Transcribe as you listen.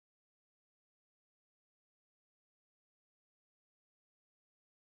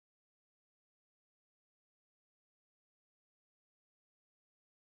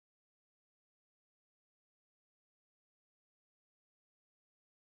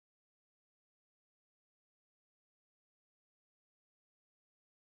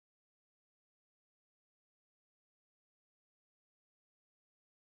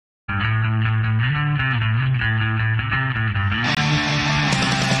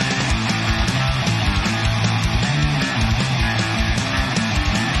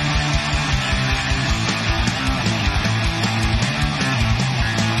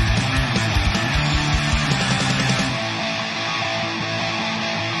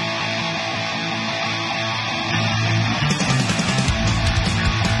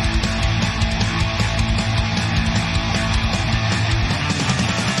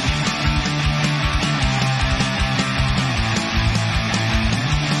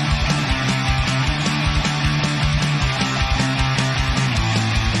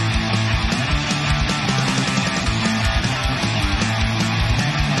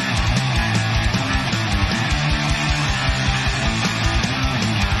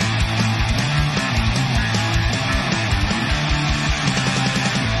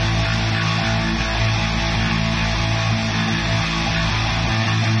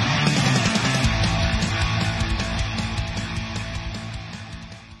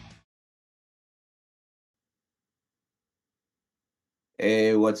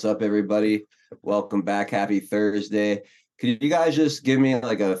Hey, what's up, everybody? Welcome back. Happy Thursday. Could you guys just give me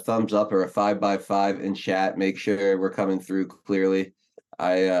like a thumbs up or a 5x5 in chat? Make sure we're coming through clearly.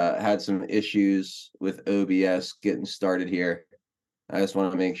 I had some issues with OBS getting started here. I just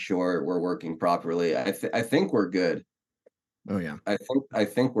want to make sure we're working properly. I think we're good. Oh yeah, I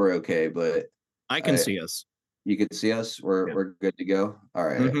think we're okay, but I can I see us. you can see us. We're Yeah. we're good to go. All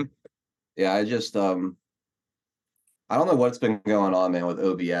right. hmm Yeah, I don't know what's been going on, man, with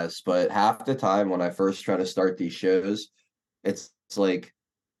OBS, but half the time when I first try to start these shows, it's like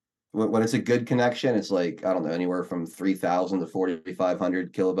when it's a good connection, it's like, I don't know, anywhere from 3,000 to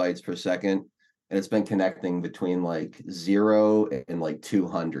 4,500 kilobytes per second. And it's been connecting between like 0 and like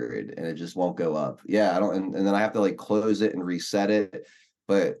 200, and it just won't go up. Yeah, I don't, and then I have to like close it and reset it.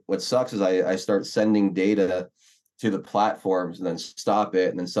 But what sucks is I start sending data to the platforms and then stop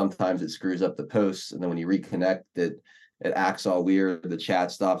it. And then sometimes it screws up the posts. And then when you reconnect it acts all weird. The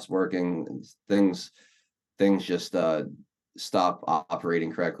chat stops working. Things just stop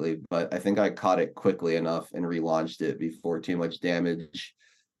operating correctly. But I think I caught it quickly enough and relaunched it before too much damage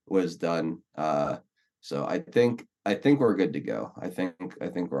was done. So I think we're good to go. I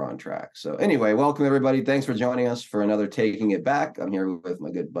think we're on track. So anyway, welcome everybody. Thanks for joining us for another Taking It Back. I'm here with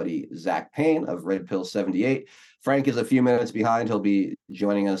my good buddy Zach Payne of Red Pill 78. Frank is a few minutes behind. He'll be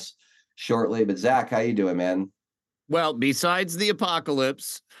joining us shortly. But Zach, how you doing, man? Well, besides the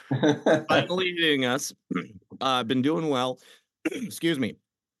apocalypse finally hitting us, I've been doing well. Excuse me.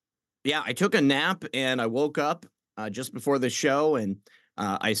 Yeah, I took a nap and I woke up just before the show, and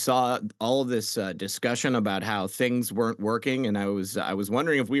I saw all of this discussion about how things weren't working, and I was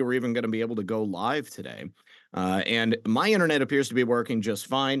wondering if we were even going to be able to go live today. And my internet appears to be working just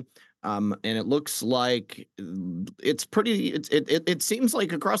fine. And it looks like it's pretty. It seems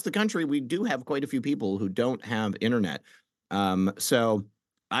like across the country we do have quite a few people who don't have internet. So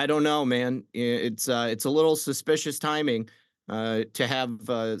I don't know, man. It's a little suspicious timing to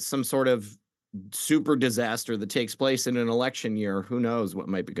have some sort of super disaster that takes place in an election year. Who knows what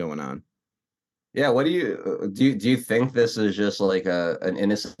might be going on? Yeah, what do you think this is just like an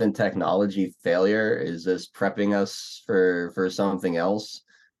innocent technology failure? Is this prepping us for something else?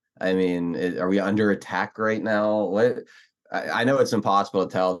 I mean, are we under attack right now? I know it's impossible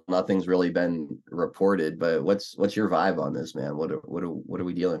to tell. Nothing's really been reported, but what's your vibe on this, man? What are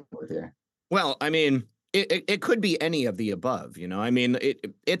we dealing with here? Well, I mean, it could be any of the above. I mean,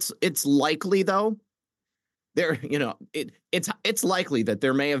 it's likely though. It's likely that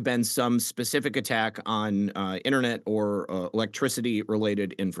there may have been some specific attack on internet or electricity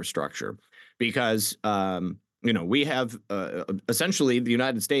related infrastructure, because we have essentially the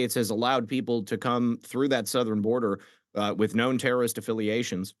United States has allowed people to come through that southern border with known terrorist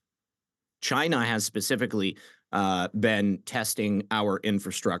affiliations. China has specifically been testing our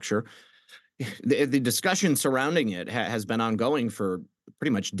infrastructure. The discussion surrounding it has been ongoing for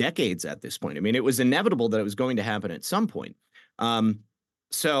pretty much decades at this point. I mean, it was inevitable that it was going to happen at some point.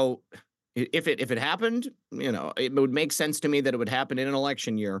 So if it happened, it would make sense to me that it would happen in an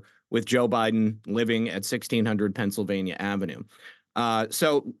election year with Joe Biden living at 1600 Pennsylvania Avenue.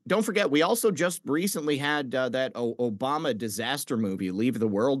 So don't forget, we also just recently had that Obama disaster movie, Leave the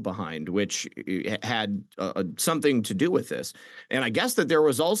World Behind, which had something to do with this. And I guess that there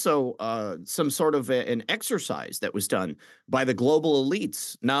was also some sort of an exercise that was done by the global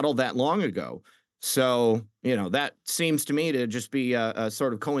elites not all that long ago. So, that seems to me to just be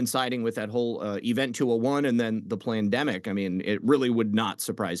sort of coinciding with that whole Event 201 and then the pandemic. I mean, it really would not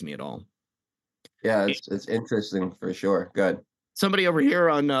surprise me at all. Yeah, it's interesting for sure. Good. Somebody over here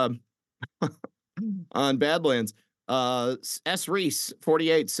on Badlands, S Reese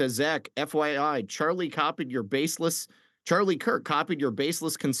 48 says, Zach, FYI, Charlie Kirk copied your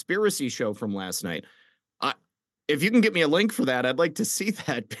baseless conspiracy show from last night. If you can get me a link for that, I'd like to see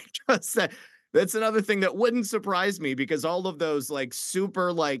that, because that's another thing that wouldn't surprise me, because all of those like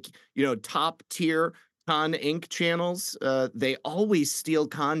super top tier Con Inc. channels, they always steal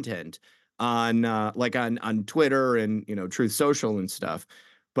content on Twitter and Truth Social and stuff.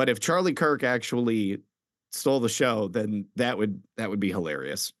 But if Charlie Kirk actually stole the show, then that would be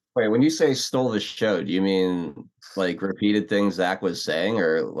hilarious. Wait, when you say stole the show, do you mean like repeated things Zach was saying,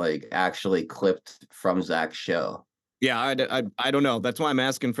 or like actually clipped from Zach's show? Yeah, I don't know. That's why I'm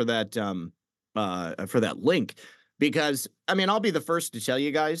asking for that link, because I mean, I'll be the first to tell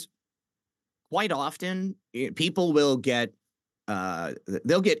you guys, quite often people will get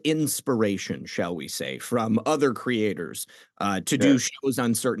they'll get inspiration, shall we say, from other creators to do Sure. shows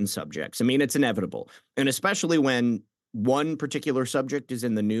on certain subjects. I mean, it's inevitable. And especially when one particular subject is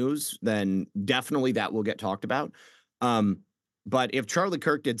in the news, then definitely that will get talked about. Um, But if Charlie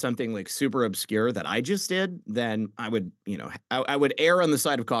Kirk did something like super obscure that I just did, then I would, I would err on the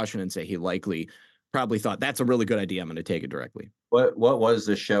side of caution and say he likely probably thought that's a really good idea. I'm going to take it directly. What was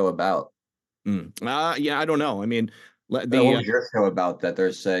the show about? Yeah, I don't know. I mean, What the was your show about that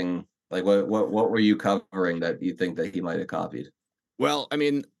they're saying? Like, what were you covering that you think that he might have copied? well, I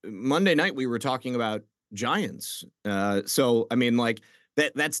mean, Monday night we were talking about Giants. So I mean, like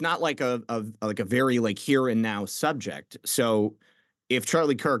that's not like like a very like here and now subject. So if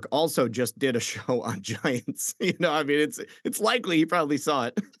Charlie Kirk also just did a show on Giants, I mean, it's likely he probably saw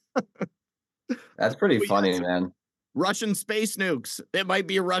it. That's pretty But funny, yes, man. Russian space nukes. It might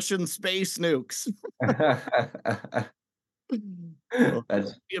be Russian space nukes. Well,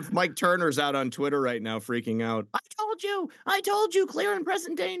 That's if Mike Turner's out on Twitter right now freaking out, I told you, clear and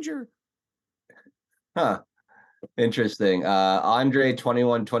present danger. huh. Interesting. Andre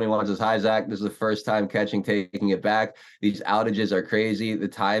 2121 says, "Hi Zach. This is the first time catching taking it back. These outages are crazy. The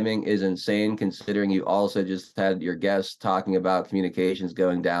timing is insane considering you also just had your guest talking about communications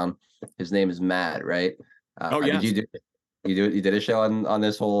going down. His name is Matt, right? Oh Did yes. you did a show on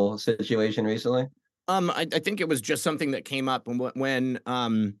this whole situation recently? I think it was just something that came up when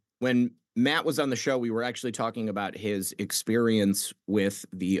Matt was on the show. We were actually talking about his experience with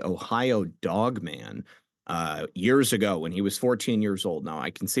the Ohio Dog Man years ago when he was 14 years old. Now I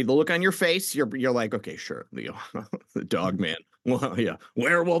can see the look on your face. You're like, okay, sure, the Dog Man. Well, yeah,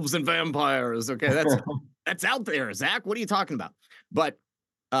 werewolves and vampires. Okay, that's out there, Zach. What are you talking about? But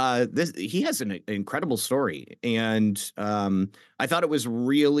this he has an incredible story, and I thought it was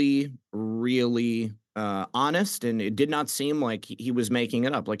really, really honest, and it did not seem like he was making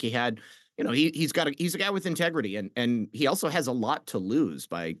it up. Like he had, he's a guy with integrity, and he also has a lot to lose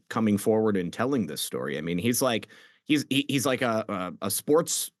by coming forward and telling this story. I mean, he's like a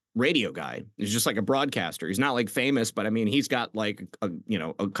sports radio guy. He's just like a broadcaster. He's not like famous, but I mean, he's got like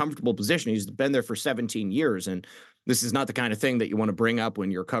a comfortable position. He's been there for 17 years, and this is not the kind of thing that you want to bring up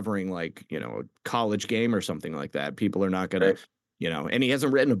when you're covering like, a college game or something like that. People are not going to, Right. and he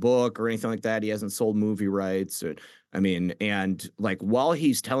hasn't written a book or anything like that. He hasn't sold movie rights. I mean, and like while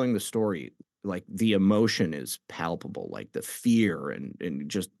he's telling the story, like the emotion is palpable, like the fear and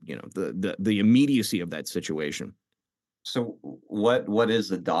just, the immediacy of that situation. So what is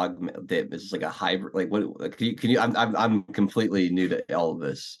the dip? Is this like a hybrid? Like what? Like, can you? I'm completely new to all of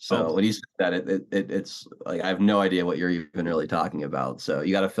this. So Oh, when you said that, it's like I have no idea what you're even really talking about. So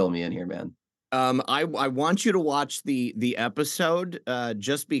you got to fill me in here, man. I want you to watch the episode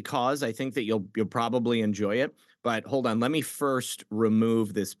just because I think that you'll probably enjoy it. But hold on, let me first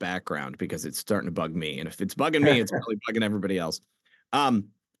remove this background because it's starting to bug me, and if it's bugging me, it's probably bugging everybody else. Um,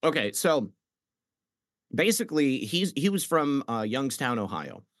 okay, so basically, he was from Youngstown,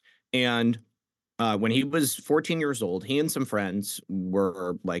 Ohio, and when he was 14 years old, he and some friends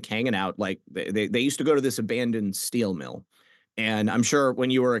were like hanging out. Like they used to go to this abandoned steel mill. And I'm sure when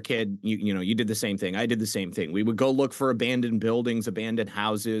you were a kid, you did the same thing. I did the same thing. We would go look for abandoned buildings, abandoned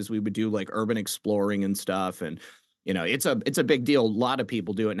houses. We would do like urban exploring and stuff. And it's a big deal. A lot of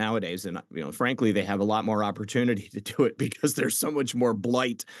people do it nowadays, and frankly, they have a lot more opportunity to do it because there's so much more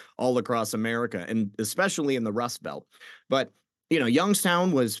blight all across America, and especially in the Rust Belt. But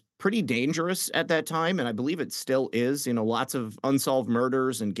Youngstown was pretty dangerous at that time, and I believe it still is. Lots of unsolved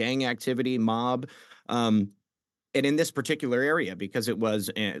murders and gang activity, mob. Um, and in this particular area, because it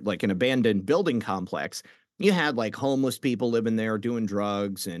was like an abandoned building complex, you had like homeless people living there doing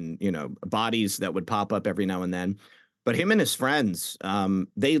drugs and, bodies that would pop up every now and then. But him and his friends,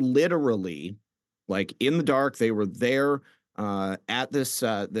 they literally, like in the dark, they were there at this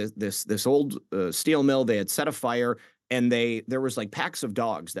old steel mill. They had set a fire, and there was like packs of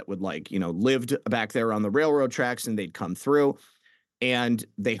dogs that would like lived back there on the railroad tracks, and they'd come through, and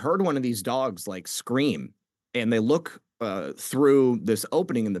they heard one of these dogs like scream, and they look through this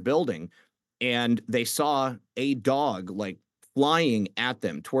opening in the building, and they saw a dog like flying at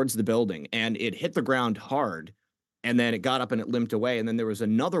them towards the building, and it hit the ground hard, and then it got up and it limped away, and then there was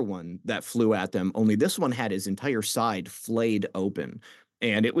another one that flew at them, only this one had his entire side flayed open,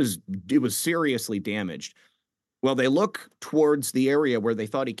 and it was seriously damaged. Well, they look towards the area where they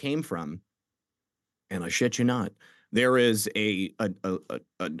thought he came from, and I shit you not, there is a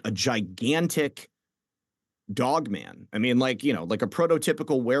gigantic dog man. I mean, like like a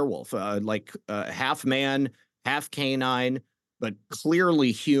prototypical werewolf, like half man, half canine, but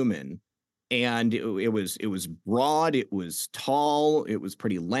clearly human. And it was broad, it was tall, it was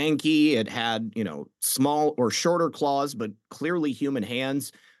pretty lanky. It had small or shorter claws, but clearly human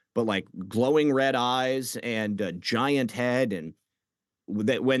hands, but like glowing red eyes and a giant head. And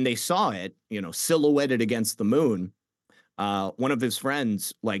that when they saw it, silhouetted against the moon, one of his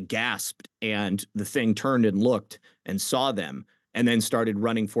friends like gasped, and the thing turned and looked and saw them and then started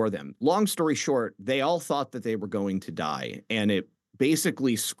running for them. Long story short, they all thought that they were going to die, and it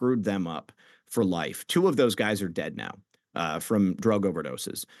basically screwed them up for life. Two of those guys are dead now from drug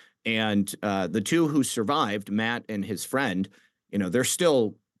overdoses. And the two who survived, Matt and his friend, they're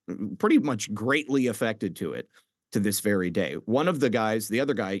still pretty much greatly affected to it to this very day. One of the guys, the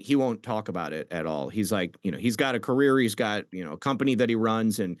other guy, he won't talk about it at all. He's like, he's got a career, he's got, a company that he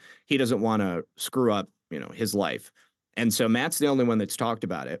runs, and he doesn't want to screw up, his life. And so Matt's the only one that's talked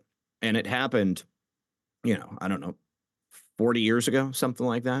about it. And it happened, I don't know, 40 years ago, something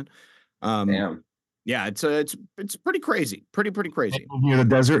like that. Damn. Yeah, it's pretty crazy. Pretty crazy. Near the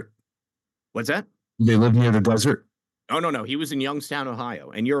desert. What's that? They live near the desert. Oh, no. He was in Youngstown,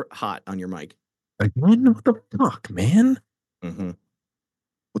 Ohio. And you're hot on your mic. Again, what the fuck, man? Mm-hmm.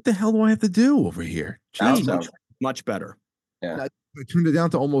 What the hell do I have to do over here? Much better. Yeah. I turned it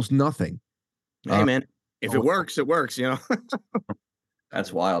down to almost nothing. Hey, man, if it works, it works,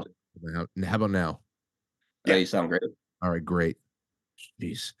 That's wild. How about now? Yeah, you sound great. All right, great.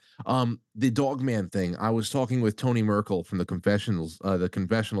 Jeez. The Dogman thing. I was talking with Tony Merkel from the confessionals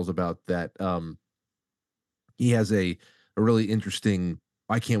about that. He has a really interesting.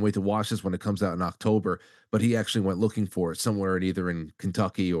 I can't wait to watch this when it comes out in October. But he actually went looking for it somewhere either in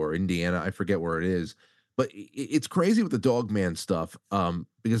Kentucky or Indiana. I forget where it is. But it's crazy with the Dogman stuff.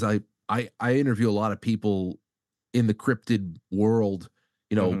 Because I interview a lot of people in the cryptid world,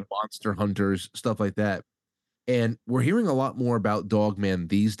 monster hunters, stuff like that. And we're hearing a lot more about Dogman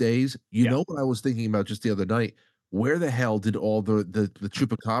these days. You know what I was thinking about just the other night? Where the hell did all the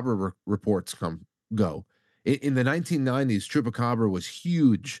Chupacabra reports go? In the 1990s, Chupacabra was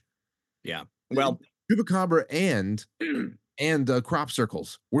huge. Yeah. Well, Chupacabra and crop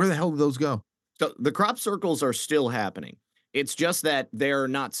circles. Where the hell did those go? So the crop circles are still happening. It's just that they're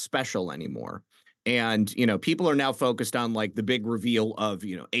not special anymore. And, people are now focused on like the big reveal of,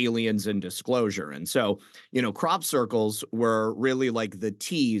 aliens and disclosure. And so, crop circles were really like the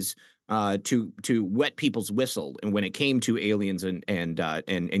tease to wet people's whistle. And when it came to aliens and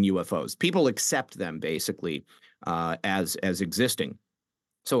UFOs, people accept them basically as existing.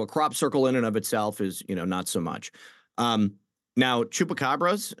 So a crop circle in and of itself is, not so much. Now,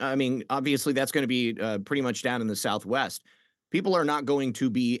 chupacabras, I mean, obviously that's going to be pretty much down in the Southwest. People are not going to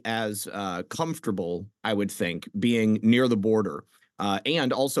be as comfortable, I would think, being near the border.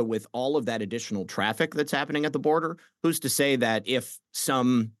 And also with all of that additional traffic that's happening at the border, who's to say that if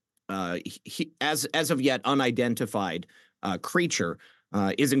some as of yet unidentified creature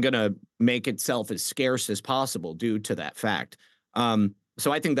isn't going to make itself as scarce as possible due to that fact.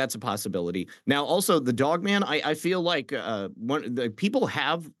 So I think that's a possibility. Now, also the Dogman, I feel like the people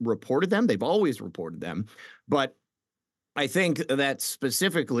have reported them. They've always reported them, but I think that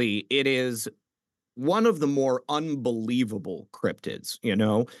specifically it is one of the more unbelievable cryptids,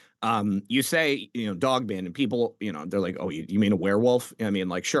 you say, Dogman, and people, they're like, oh, you mean a werewolf? I mean,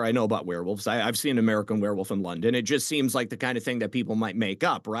 like, sure, I know about werewolves. I've seen American Werewolf in London. It just seems like the kind of thing that people might make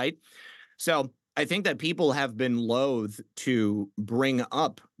up, right? So I think that people have been loath to bring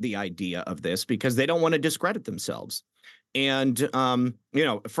up the idea of this because they don't want to discredit themselves. And,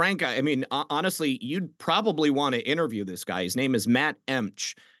 Frank, I mean, honestly, you'd probably want to interview this guy. His name is Matt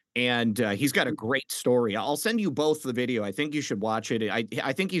Emch, and he's got a great story. I'll send you both the video. I think you should watch it.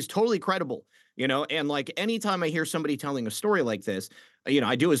 I think he's totally credible, and like anytime I hear somebody telling a story like this,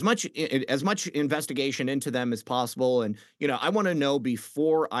 I do as much investigation into them as possible. And, I want to know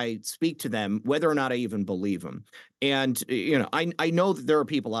before I speak to them whether or not I even believe them. And, I know that there are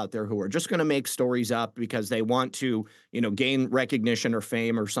people out there who are just going to make stories up because they want to, gain recognition or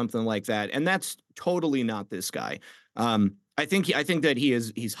fame or something like that. And that's totally not this guy. I think that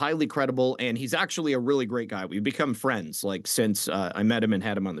he's highly credible, and he's actually a really great guy. We've become friends like since I met him and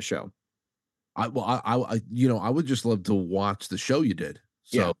had him on the show. I would just love to watch the show you did.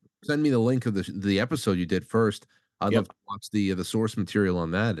 So send me the link of the episode you did first. I'd love to watch the source material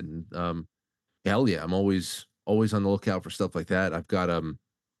on that. And hell yeah, I'm always on the lookout for stuff like that. I've got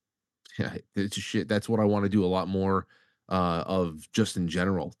yeah, it's shit. That's what I want to do a lot more of just in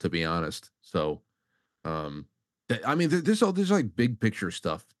general, to be honest. So I mean, there's like big picture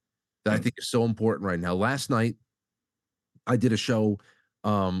stuff that I think is so important right now. Last night I did a show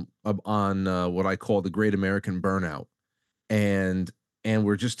on what I call the Great American Burnout, and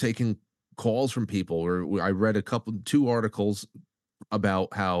we're just taking calls from people. I read two articles about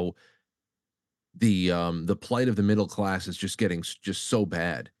how the plight of the middle class is just getting just so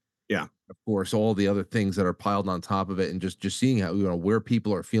bad. Yeah, of course, all the other things that are piled on top of it, and just seeing how where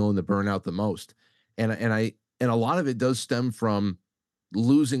people are feeling the burnout the most. And and a lot of it does stem from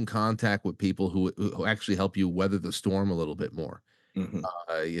losing contact with people who actually help you weather the storm a little bit more. Mhm.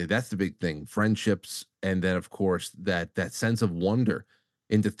 Yeah, that's the big thing. Friendships, and then of course that sense of wonder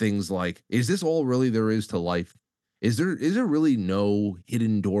into things like, is this all really there is to life? Is there really no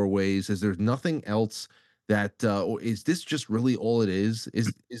hidden doorways? Is there nothing else that or is this just really all it is?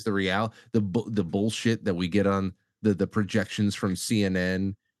 Is the bullshit that we get on the projections from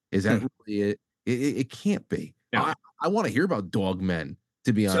CNN? Is that Hmm. really it? It can't be. No. I want to hear about dog men,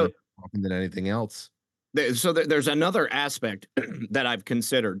 to be So honest, talking than anything else. there's another aspect that I've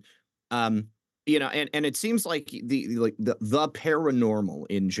considered. Um, and it seems like the paranormal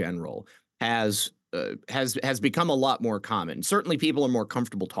in general has become a lot more common. Certainly, people are more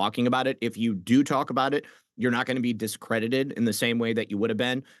comfortable talking about it. If you do talk about it, you're not going to be discredited in the same way that you would have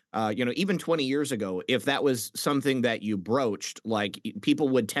been. Even 20 years ago, if that was something that you broached, like people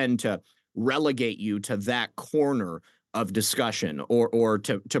would tend to relegate you to that corner of discussion or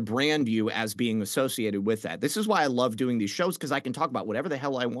to brand you as being associated with that. This is why I love doing these shows, because I can talk about whatever the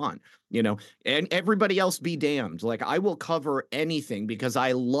hell I want, and everybody else be damned. Like, I will cover anything because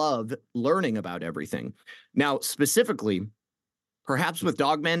I love learning about everything. Now, specifically, perhaps with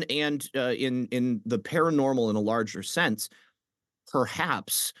Dogmen and in the paranormal in a larger sense,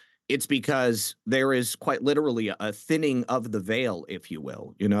 perhaps it's because there is quite literally a thinning of the veil, if you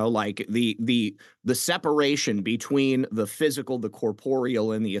will, like the separation between the physical, the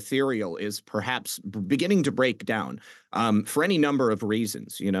corporeal, and the ethereal is perhaps beginning to break down, for any number of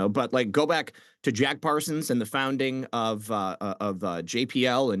reasons, but like, go back to Jack Parsons and the founding of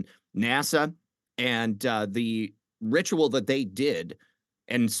JPL and NASA, and the ritual that they did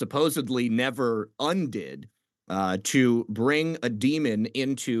and supposedly never undid, to bring a demon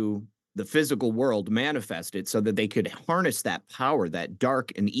into the physical world, manifest it so that they could harness that power, that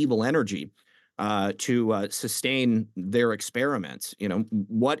dark and evil energy, to sustain their experiments.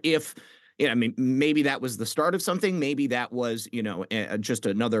 What if, I mean, maybe that was the start of something. Maybe that was, just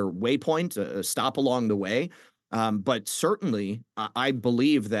another waypoint, a stop along the way. But certainly, I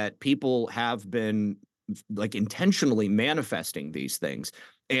believe that people have been like intentionally manifesting these things.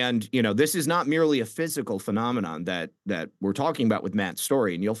 And this is not merely a physical phenomenon that we're talking about with Matt's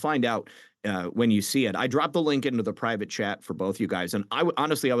story, and you'll find out when you see it. I dropped the link into the private chat for both you guys, and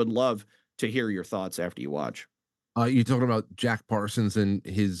honestly, I would love to hear your thoughts after you watch. You're talking about Jack Parsons and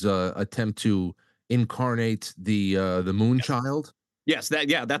his attempt to incarnate the Moon Yes, Child. yes,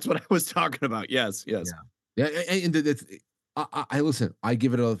 that's what I was talking about. Yes, Yeah, yes. yeah, and that's, I listen. I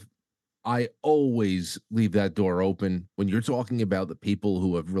give it a. I always leave that door open when you're talking about the people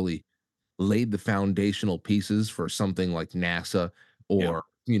who have really laid the foundational pieces for something like NASA, Yeah.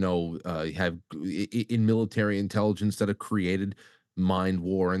 or have in military intelligence that have created mind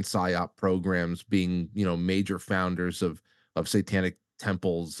war and psyop programs, being major founders of satanic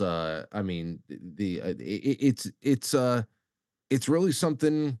temples. I mean, it's really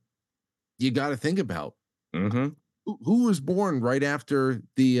something you got to think about. Hmm. Who was born right after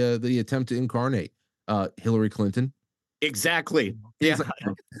the attempt to incarnate? Hillary Clinton. Exactly. Things Yeah.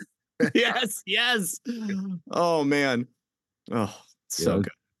 like Yes. Yes. Oh man. Oh, you so know,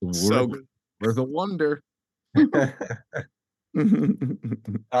 good. So worth good. worth a wonder.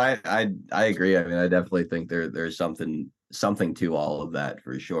 I agree. I mean, I definitely think there's something to all of that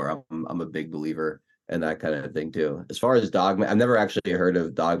for sure. I'm a big believer in that kind of thing too. As far as Dogma, I've never actually heard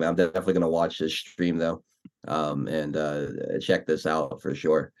of Dogma. I'm definitely going to watch this stream though, and check this out for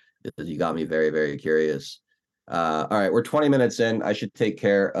sure, because you got me very, very curious. All right, we're 20 minutes in. I should take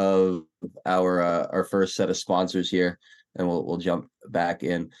care of our first set of sponsors here, and we'll jump back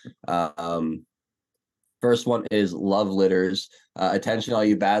in. Um, First one is Love Litters. Attention, all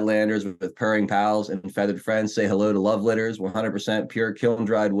you Badlanders with purring pals and feathered friends. Say hello to Love Litters. 100% pure kiln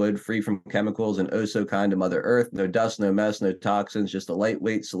dried wood, free from chemicals, and oh so kind to Mother Earth. No dust, no mess, no toxins. Just a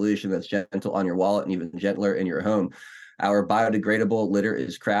lightweight solution that's gentle on your wallet and even gentler in your home. Our biodegradable litter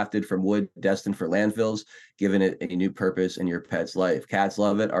is crafted from wood destined for landfills, giving it a new purpose in your pet's life. Cats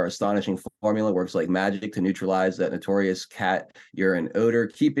love it. Our astonishing formula works like magic to neutralize that notorious cat urine odor,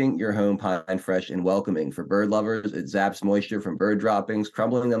 keeping your home pine fresh and welcoming. For bird lovers, it zaps moisture from bird droppings,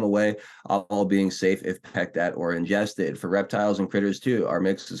 crumbling them away, all being safe if pecked at or ingested. For reptiles and critters too, our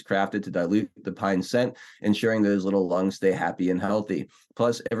mix is crafted to dilute the pine scent, ensuring those little lungs stay happy and healthy.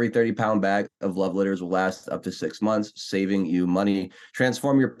 Plus, every 30-pound bag of Love Litters will last up to 6 months, saving you money.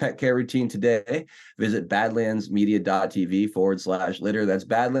 Transform your pet care routine today. Visit badlandsmedia.tv/litter. That's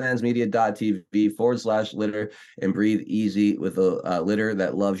badlandsmedia.tv/litter, and breathe easy with a litter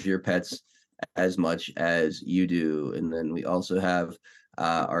that loves your pets as much as you do. And then we also have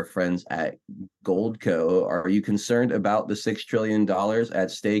our friends at Goldco. Are you concerned about the $6 trillion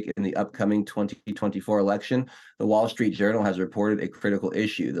at stake in the upcoming 2024 election? The Wall Street Journal has reported a critical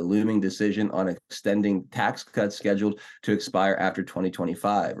issue, the looming decision on extending tax cuts scheduled to expire after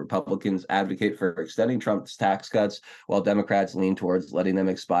 2025. Republicans advocate for extending Trump's tax cuts, while Democrats lean towards letting them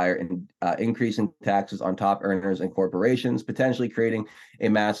expire and increasing taxes on top earners and corporations, potentially creating a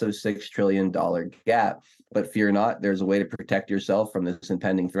massive $6 trillion gap. But fear not, there's a way to protect yourself from this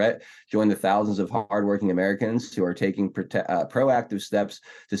impending threat. Join the thousands of hardworking Americans who are taking proactive steps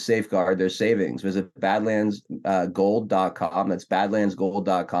to safeguard their savings. Visit badlandsgold.com. That's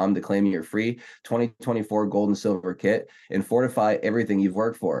badlandsgold.com to claim your free 2024 gold and silver kit and fortify everything you've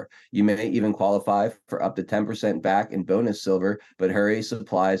worked for. You may even qualify for up to 10% back in bonus silver, but hurry,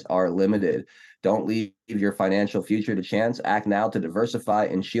 supplies are limited. Don't leave your financial future to chance. Act now to diversify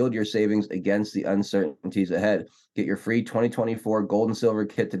and shield your savings against the uncertainties ahead. Get your free 2024 gold and silver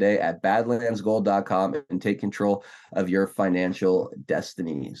kit today at badlandsgold.com and take control of your financial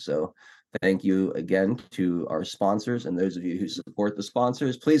destiny. So thank you again to our sponsors and those of you who support the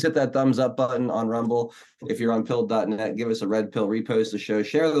sponsors. Please hit that thumbs up button on Rumble. If you're on pill.net, give us a red pill, repost the show,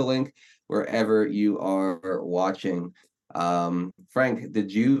 share the link wherever you are watching. Frank,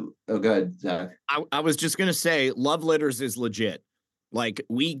 did you go ahead, Zach? I was just gonna say Love Litters is legit. Like,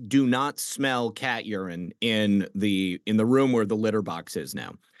 we do not smell cat urine in the room where the litter box is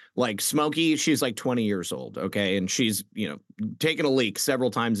now. Like, Smokey, she's like 20 years old, okay, and she's, taking a leak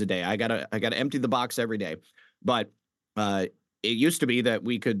several times a day. I gotta empty the box every day. But it used to be that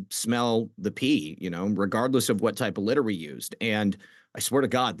we could smell the pee, regardless of what type of litter we used. And I swear to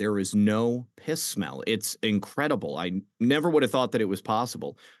God, there is no piss smell. It's incredible. I never would have thought that it was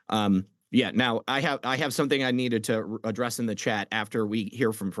possible. Yeah. Now I have something I needed to address in the chat after we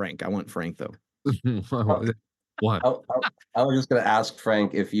hear from Frank. I want Frank though. What? I was just going to ask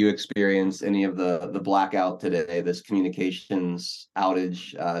Frank if you experienced any of the blackout today, this communications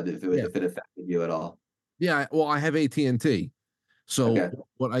outage, if it affected you at all. Yeah. Well, I have AT&T. So Okay.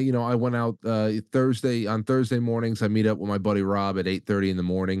 what I went out on Thursday mornings. I meet up with my buddy Rob at 8:30 in the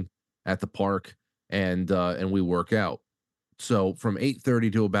morning at the park, and we work out. So from 8:30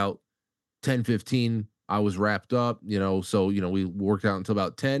 to about 10:15, I was wrapped up. So we worked out until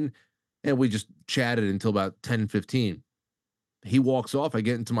about 10, and we just chatted until about 10:15. He walks off. I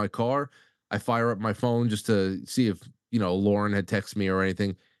get into my car. I fire up my phone just to see if Lauren had texted me or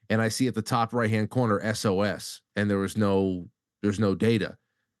anything, and I see at the top right hand corner SOS, and there's no data.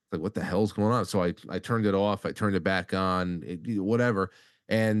 Like, what the hell's going on? So I turned it off. I turned it back on, whatever.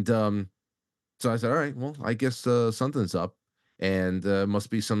 And so I said, all right, well, I guess something's up, and must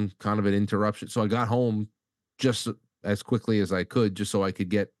be some kind of an interruption. So I got home just as quickly as I could, just so I could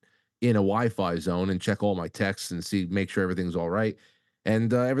get in a Wi-Fi zone and check all my texts and make sure everything's all right.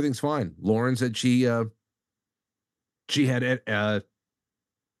 And everything's fine. Lauren said she had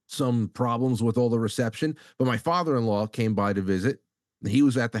some problems with all the reception, but my father-in-law came by to visit. He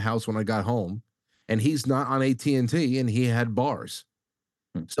was at the house when I got home, and he's not on AT&T, and he had bars.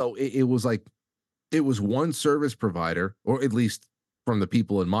 So it was like, it was one service provider, or at least from the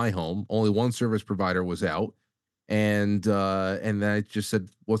people in my home, only one service provider was out. And then I just said,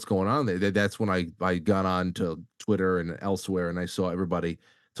 what's going on there? That's when I got on to Twitter and elsewhere, and I saw everybody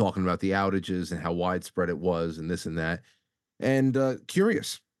talking about the outages and how widespread it was and this and that. And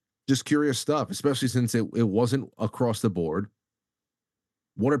just curious stuff, especially since it wasn't across the board.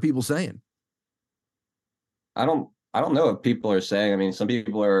 What are people saying? I don't know what people are saying. I mean, some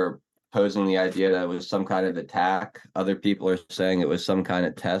people are posing the idea that it was some kind of attack. Other people are saying it was some kind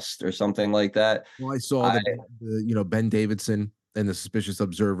of test or something like that. Well, I saw that Ben Davidson and the Suspicious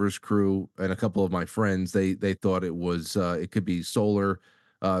Observers crew and a couple of my friends, they thought it was it could be solar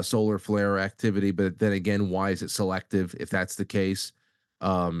flare activity, but then again, why is it selective if that's the case?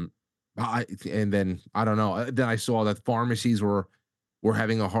 I don't know. Then I saw that pharmacies were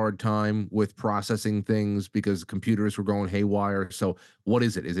having a hard time with processing things because computers were going haywire. So what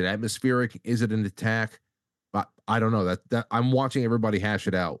is it? Is it atmospheric? Is it an attack? I don't know. That I'm watching everybody hash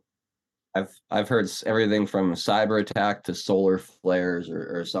it out. I've heard everything from cyber attack to solar flares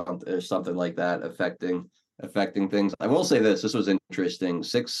or something like that affecting things. I will say this was interesting.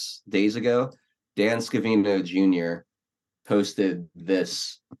 6 days ago, Dan Scavino Jr. posted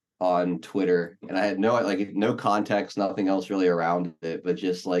this on Twitter, and I had no context, nothing else really around it, but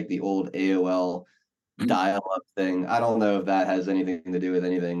just like the old AOL dial-up thing. I don't know if that has anything to do with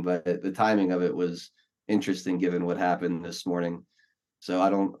anything, but the timing of it was interesting given what happened this morning. So I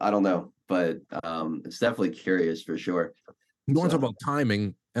don't know, but it's definitely curious for sure. You want to talk about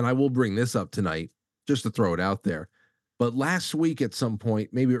timing, and I will bring this up tonight just to throw it out there. But last week, at some point,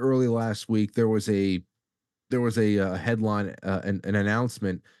 maybe early last week, there was a headline, an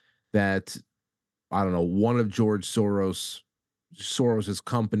announcement that, I don't know, one of George Soros's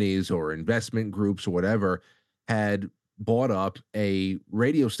companies or investment groups or whatever had bought up a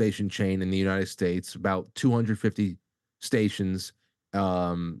radio station chain in the United States, about 250 stations,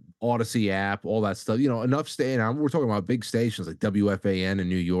 Odyssey app, all that stuff. Enough we're talking about big stations like WFAN in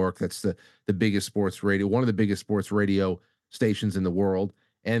New York. That's the biggest sports radio, one of the biggest sports radio stations in the world.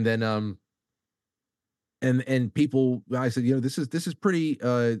 And then and people, I said, this is pretty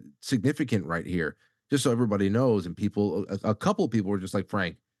significant right here, just so everybody knows. And people, a couple of people were just like,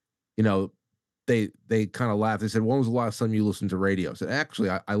 Frank, you know they kind of laughed. They said, when was the last time you listened to radio? I said, actually,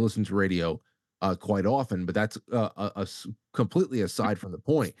 I listen to radio quite often, but that's completely aside from the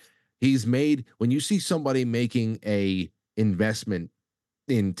point. When you see somebody making a investment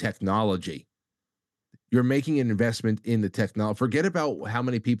in technology, you're making an investment in the technology. Forget about how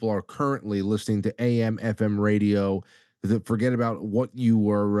many people are currently listening to AM, FM radio. Forget about what you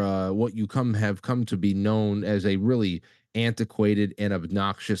have come to be known as a really antiquated and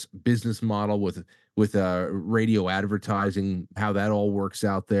obnoxious business model with radio advertising, how that all works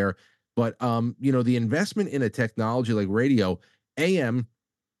out there. But the investment in a technology like radio, AM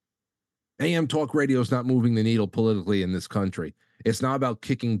talk radio is not moving the needle politically in this country. It's not about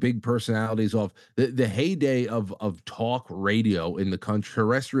kicking big personalities off. The heyday of talk radio in the country,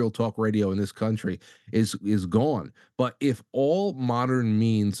 terrestrial talk radio in this country, is gone. But if all modern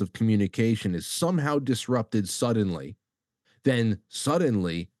means of communication is somehow disrupted suddenly, then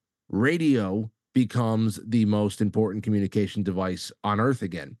suddenly radio becomes the most important communication device on Earth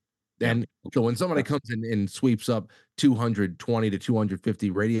again. And so when somebody comes in and sweeps up 220 to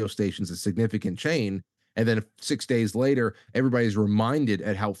 250 radio stations, a significant chain, and then 6 days later, everybody's reminded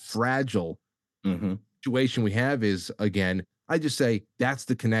at how fragile situation we have is again, I just say that's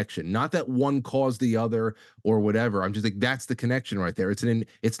the connection. Not that one caused the other or whatever. I'm just like, that's the connection right there.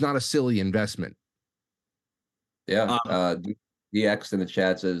 It's not a silly investment. Yeah. DX in the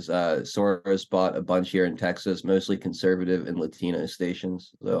chat says Soros bought a bunch here in Texas, mostly conservative and Latino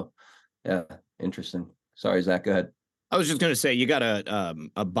stations. So yeah, interesting. Sorry, Zach, go ahead. I was just going to say, you got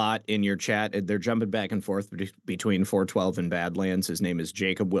a bot in your chat. They're jumping back and forth between 412 and Badlands. His name is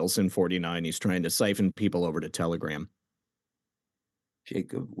Jacob Wilson 49. He's trying to siphon people over to Telegram.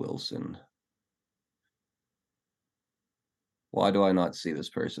 Jacob Wilson. Why do I not see this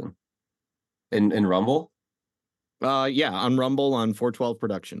person? In Rumble? Yeah, on Rumble on 412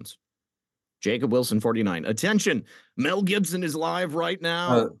 Productions. Jacob Wilson 49. Attention, Mel Gibson is live right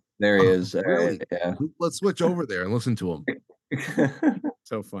now. There he is. Really? Yeah. Let's switch over there and listen to him.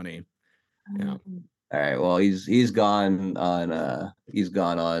 So funny. Yeah. All right. Well, he's gone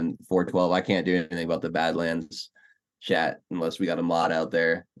on 412. I can't do anything about the Badlands chat unless we got a mod out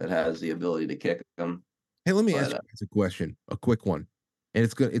there that has the ability to kick them. Hey, let me ask you a question, a quick one, and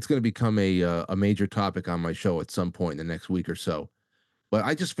it's gonna become a major topic on my show at some point in the next week or so. But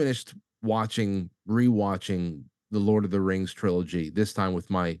I just finished rewatching the Lord of the Rings trilogy, this time with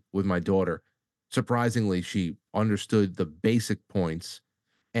my daughter. Surprisingly, she understood the basic points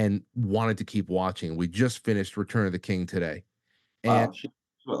and wanted to keep watching. We just finished Return of the King today. And wow, she's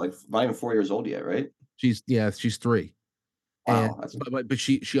like not even 4 years old yet, right? She's 3. Wow, but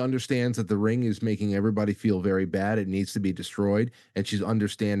she understands that the ring is making everybody feel very bad. It needs to be destroyed. And she's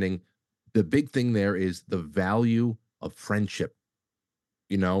understanding the big thing there is the value of friendship,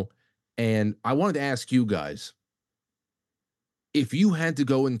 And I wanted to ask you guys, if you had to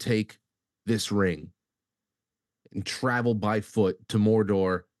go and take this ring and travel by foot to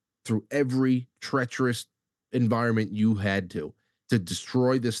Mordor through every treacherous environment you had to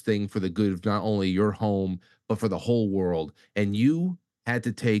destroy this thing for the good of not only your home, but for the whole world, and you had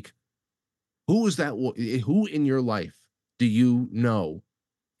to take, who in your life do you know,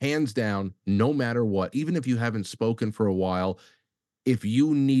 hands down, no matter what, even if you haven't spoken for a while, if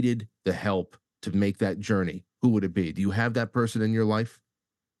you needed the help to make that journey, who would it be? Do you have that person in your life?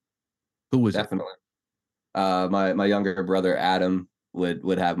 Who is Definitely. My younger brother Adam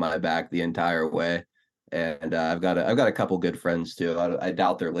would have my back the entire way, and I've got a couple good friends too. I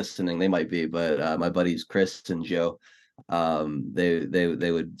doubt they're listening. They might be, but my buddies Chris and Joe, they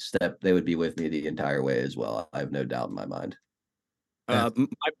would be with me the entire way as well. I have no doubt in my mind.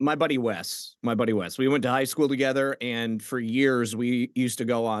 My buddy Wes, we went to high school together, and for years we used to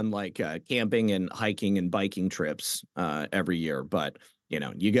go on like camping and hiking and biking trips every year. But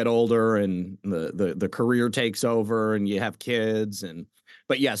you get older and the career takes over and you have kids.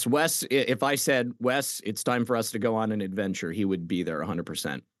 But yes, Wes, if I said, Wes, it's time for us to go on an adventure, he would be there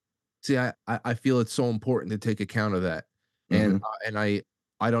 100%. See, I feel it's so important to take account of that. And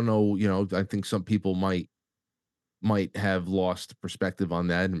I don't know, I think some people might have lost perspective on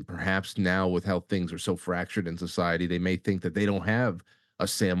that, and perhaps now with how things are so fractured in society, they may think that they don't have a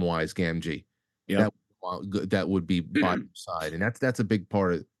Samwise Gamgee Yeah. that would be by their side, and that's a big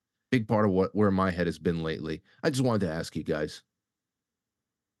part of where my head has been lately. I just wanted to ask you guys.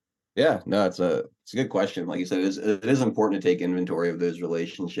 Yeah, no, it's a good question. Like you said, it is important to take inventory of those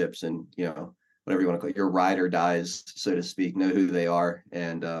relationships, and whatever you want to call it, your ride or dies, so to speak, know who they are,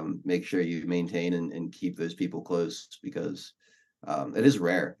 and make sure you maintain and keep those people close, because it is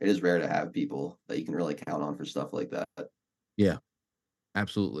rare. It is rare to have people that you can really count on for stuff like that. Yeah,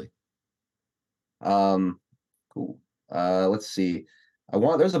 absolutely. Cool. Let's see.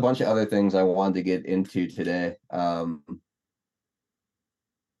 There's a bunch of other things I wanted to get into today.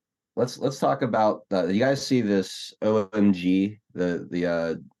 Let's talk about you guys see this OMG,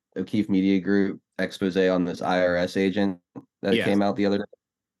 the O'Keefe Media Group expose on this IRS agent that Yes. came out the other day?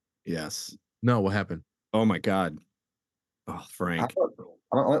 Yes. No, what happened? Oh my God. Oh, Frank.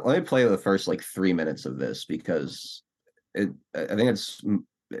 Let me play the first like 3 minutes of this, because I think it's,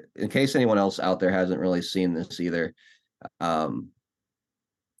 in case anyone else out there hasn't really seen this either.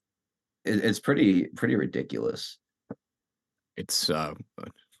 It's pretty ridiculous. It's our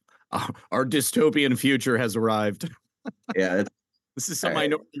dystopian future has arrived. Yeah, This is some All right.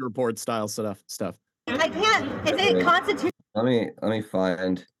 Minority Report style stuff. I can't. Is it constitutional? let me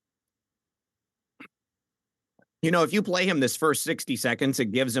find. If you play him this first 60 seconds,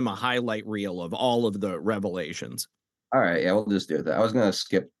 it gives him a highlight reel of all of the revelations. All right, yeah, we'll just do that. I was gonna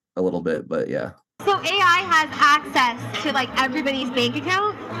skip a little bit, but yeah. So AI has access to like everybody's bank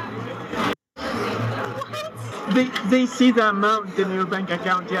account? They see the amount in your bank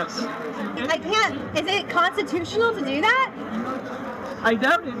account, yes. I can't. Is it constitutional to do that? I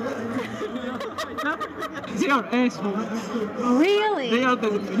doubt it. They are assholes. Really? They are the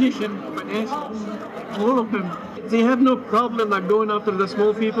definition of an asshole. All of them. They have no problem like going after the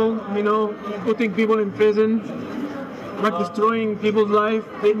small people, putting people in prison, like destroying people's life.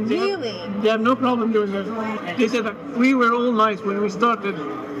 Really? They have no problem doing that. They said that we were all nice when we started.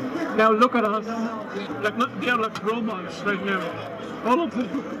 Now look at us. They are like robots right now. All of them.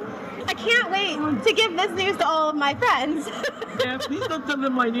 I can't wait to give this news to all of my friends. Yeah, please don't tell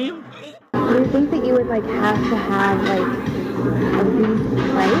them my name. Do you think that you would have to have a lease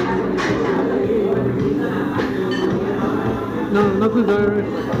price? No, not with the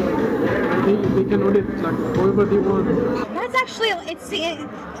they can audit however they want. That's actually it's a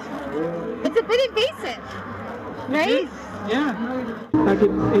bit invasive, right? Yeah. Like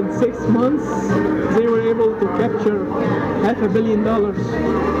in 6 months, they were able to capture $500 million.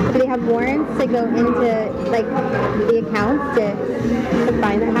 Do they have warrants to go into the accounts to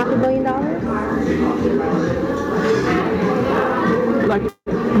find that $500 million?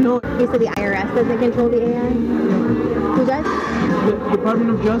 No. You said the IRS doesn't control the AI? Who does? The Department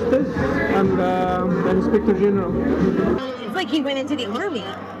of Justice and the Inspector General. It's like he went into the army.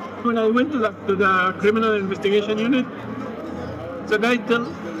 When I went to the Criminal Investigation Unit, the guy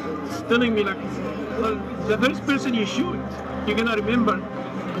telling me well, the first person you shoot, you're gonna remember.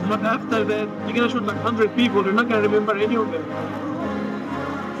 But after that, you're gonna shoot 100 people. You're not gonna remember any of them.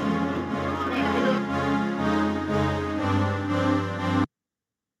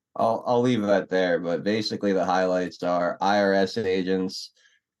 I'll leave that there, but basically the highlights are IRS agents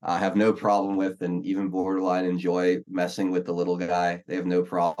have no problem with, and even borderline enjoy, messing with the little guy. They have no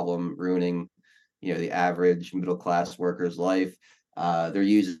problem ruining, the average middle class worker's life. They're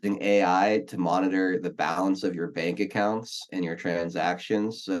using AI to monitor the balance of your bank accounts and your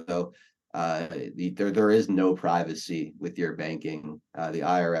transactions. So there is no privacy with your banking. The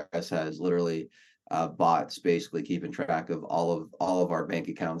IRS has literally bots basically keeping track of all of our bank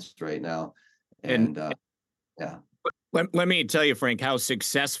accounts right now. And yeah. Let me tell you, Frank, how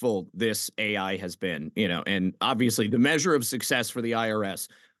successful this AI has been, and obviously the measure of success for the IRS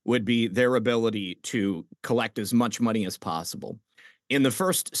would be their ability to collect as much money as possible. In the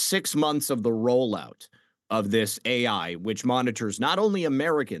first 6 months of the rollout of this AI, which monitors not only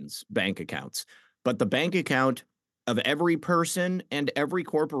Americans' bank accounts, but the bank account of every person and every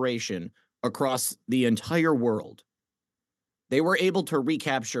corporation across the entire world, they were able to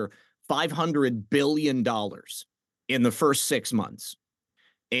recapture $500 billion in the first 6 months.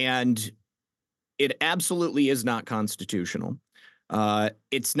 And it absolutely is not constitutional.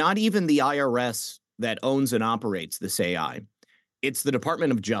 It's not even the IRS that owns and operates this AI. It's the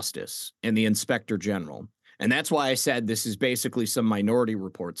Department of Justice and the Inspector General. And that's why I said this is basically some Minority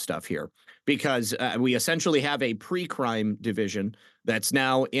Report stuff here, because we essentially have a pre-crime division that's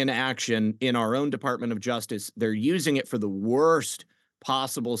now in action in our own Department of Justice. They're using it for the worst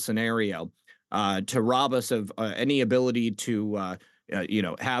possible scenario to rob us of any ability to,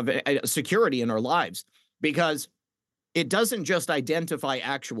 have a security in our lives, because it doesn't just identify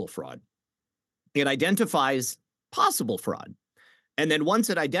actual fraud. It identifies possible fraud. And then once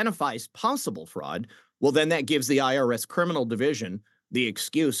it identifies possible fraud, well, then that gives the IRS criminal division the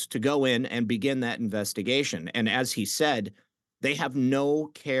excuse to go in and begin that investigation. And as he said, they have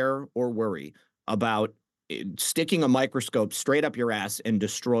no care or worry about sticking a microscope straight up your ass and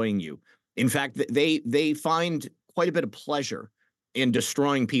destroying you. In fact, they find quite a bit of pleasure in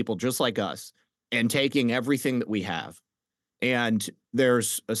destroying people just like us and taking everything that we have. And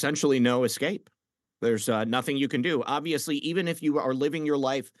there's essentially no escape. There's nothing you can do. Obviously, even if you are living your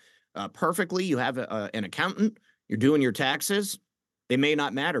life perfectly, you have an accountant, you're doing your taxes, they may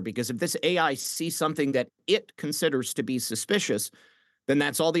not matter, because if this AI sees something that it considers to be suspicious, then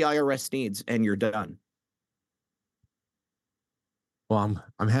that's all the IRS needs, and you're done. Well,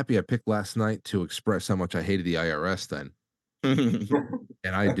 I'm happy I picked last night to express how much I hated the IRS then.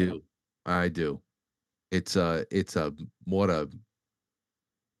 And I do. It's what a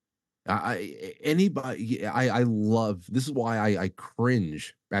I love, this is why I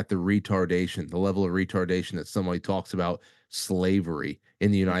cringe at the retardation, the level of retardation that somebody talks about slavery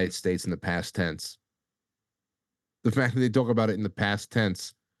in the United States in the past tense. The fact that they talk about it in the past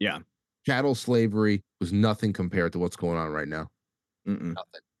tense. Yeah. Chattel slavery was nothing compared to what's going on right now.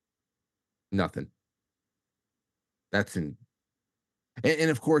 Nothing. That's and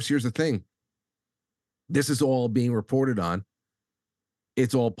of course, here's the thing. This is all being reported on.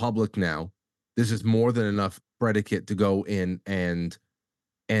 It's all public now. This is more than enough predicate to go in and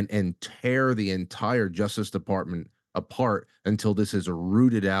tear the entire Justice Department apart until this is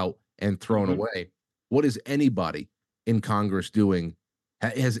rooted out and thrown away. What is anybody in Congress doing?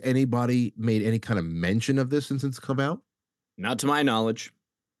 Has anybody made any kind of mention of this since it's come out? Not to my knowledge.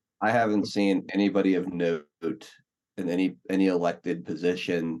 I haven't seen anybody of note in any elected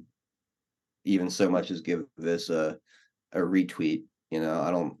position even so much as give this a retweet.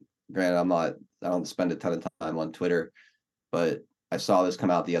 I don't spend a ton of time on Twitter, but I saw this come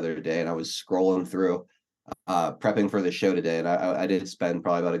out the other day and I was scrolling through prepping for the show today, and I did spend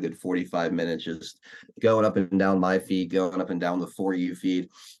probably about a good 45 minutes just going up and down my feed, going up and down the For You feed,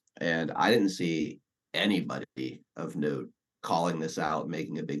 and I didn't see anybody of note calling this out,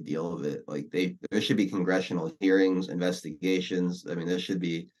 making a big deal of it. Like there should be congressional hearings, investigations. I mean, this should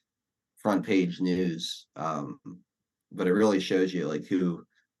be front page news. But it really shows you like who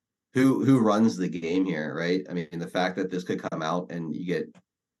runs the game here, right? I mean, the fact that this could come out and you get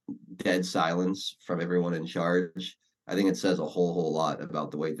dead silence from everyone in charge, I think it says a whole lot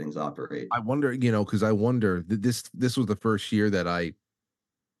about the way things operate. I wonder, because I wonder this was the first year that I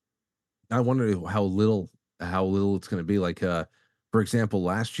wonder how little it's going to be. Like, for example,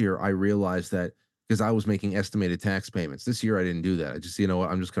 last year I realized that because I was making estimated tax payments. This year I didn't do that. I just, what,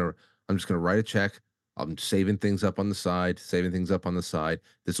 I'm just gonna write a check. I'm saving things up on the side.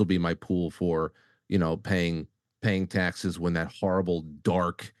 This will be my pool for, paying taxes when that horrible,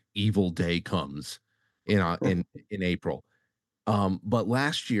 dark, evil day comes in April. But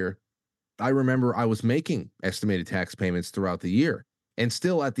last year, I remember I was making estimated tax payments throughout the year, and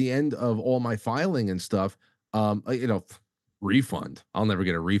still at the end of all my filing and stuff, refund. I'll never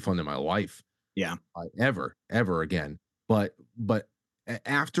get a refund in my life. Yeah, ever again. But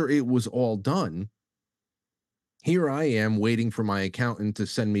after it was all done, here I am waiting for my accountant to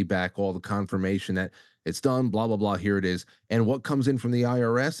send me back all the confirmation that it's done, blah, blah, blah. Here it is. And what comes in from the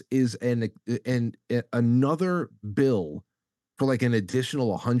IRS is another bill for like an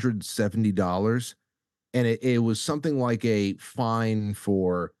additional $170. And it was something like a fine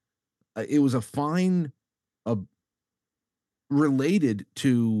for, it was a fine related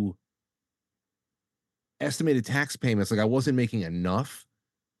to estimated tax payments. Like I wasn't making enough.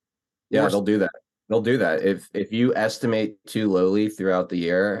 Yeah, they'll do that. They'll do that if you estimate too lowly throughout the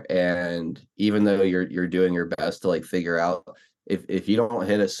year, and even though you're doing your best to like figure out if you don't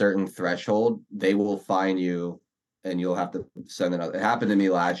hit a certain threshold, they will fine you, and you'll have to send another. It happened to me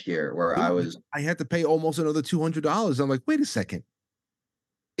last year where I had to pay almost another $200. I'm like, wait a second,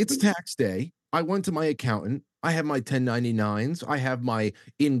 it's tax day. I went to my accountant. I have my 1099s. I have my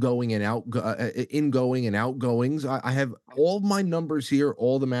ingoing and outgoings. I have all my numbers here.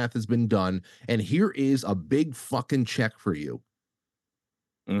 All the math has been done. And here is a big fucking check for you.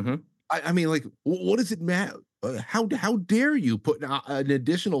 Mm-hmm. I mean, like, what does it matter? How dare you put an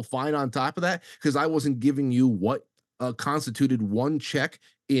additional fine on top of that because I wasn't giving you what constituted one check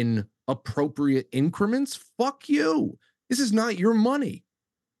in appropriate increments? Fuck you. This is not your money.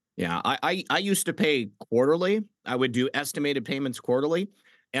 Yeah, I used to pay quarterly. I would do estimated payments quarterly,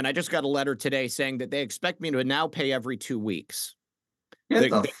 and I just got a letter today saying that they expect me to now pay every 2 weeks. Get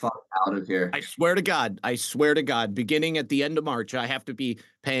the fuck out of here. I swear to God, beginning at the end of March, I have to be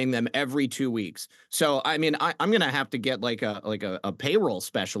paying them every 2 weeks. So, I mean, I'm going to have to get like a payroll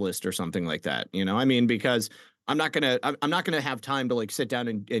specialist or something like that, you know? I mean, because I'm not going to have time to like sit down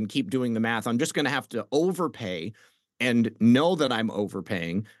and keep doing the math. I'm just going to have to overpay and know that I'm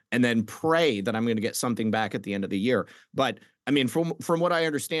overpaying and then pray that I'm going to get something back at the end of the year. But I mean, from what I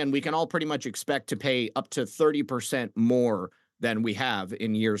understand, we can all pretty much expect to pay up to 30% more than we have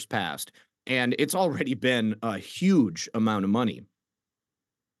in years past. And it's already been a huge amount of money.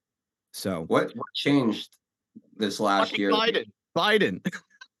 So what changed this last year? Biden.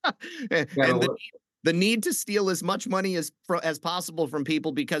 And the need to steal as much money as possible from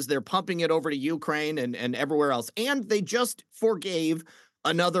people because they're pumping it over to Ukraine and everywhere else. And they just forgave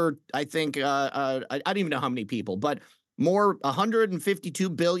another, I think, I don't even know how many people, but more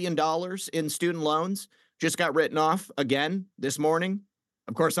 $152 billion in student loans just got written off again this morning.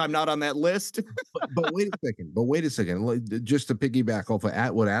 Of course, I'm not on that list. but wait a second. Just to piggyback off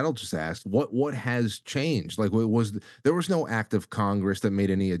of what Adel just asked, what has changed? Like, there was no act of Congress that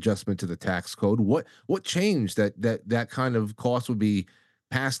made any adjustment to the tax code. What changed that kind of cost would be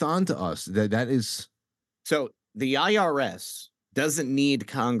passed on to us? That is. So the IRS doesn't need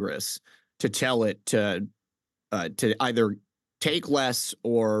Congress to tell it to either take less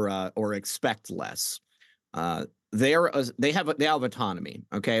or expect less. They have autonomy.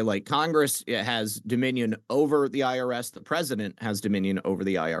 Okay. Like Congress has dominion over the IRS. The president has dominion over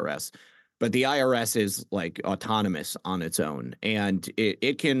the IRS, but the IRS is like autonomous on its own, and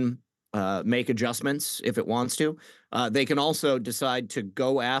it can make adjustments if it wants to. They can also decide to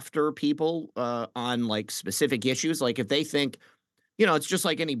go after people on like specific issues. Like if they think, you know, it's just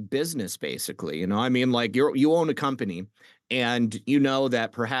like any business, basically. You know, I mean, like you own a company and you know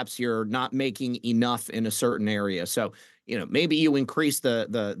that perhaps you're not making enough in a certain area. So, you know, maybe you increase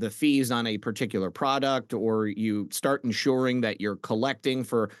the fees on a particular product, or you start ensuring that you're collecting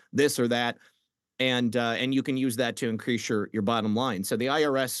for this or that. And you can use that to increase your bottom line. So the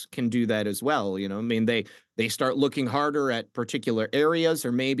IRS can do that as well. You know, I mean, they start looking harder at particular areas,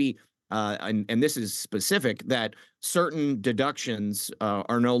 or maybe and this is specific, that certain deductions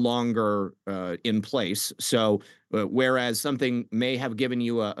are no longer in place. So whereas something may have given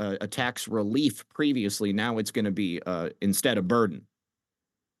you a tax relief previously, now it's going to be instead a burden.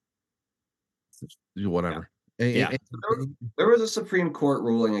 Whatever. Yeah. There was a Supreme Court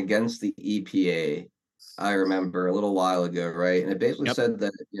ruling against the EPA, I remember a little while ago, right? And it basically said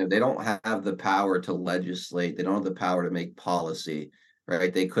that, you know, they don't have the power to legislate. They don't have the power to make policy.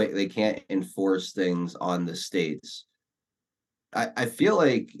 Right, they can't enforce things on the states. I feel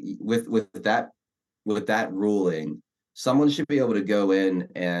like with that ruling, someone should be able to go in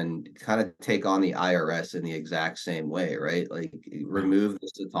and kind of take on the IRS in the exact same way, right? Like remove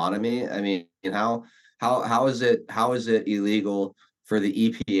this autonomy. I mean, how is it illegal for the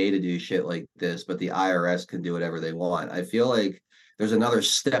EPA to do shit like this, but the IRS can do whatever they want? I feel like there's another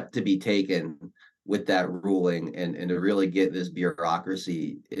step to be taken with that ruling and to really get this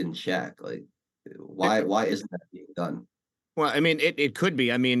bureaucracy in check. Like why isn't that being done? Well, I mean, it could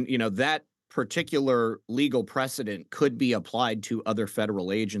be. I mean, you know, that particular legal precedent could be applied to other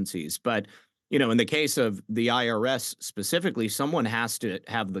federal agencies. But, you know, in the case of the IRS specifically, someone has to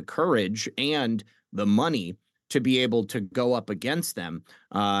have the courage and the money to be able to go up against them.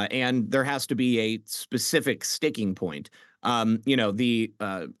 And there has to be a specific sticking point. You know, the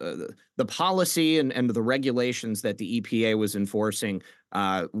policy and the regulations that the EPA was enforcing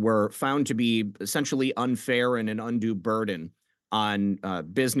were found to be essentially unfair and an undue burden on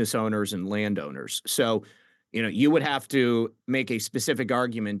business owners and landowners. So, you know, you would have to make a specific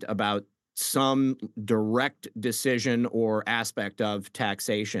argument about some direct decision or aspect of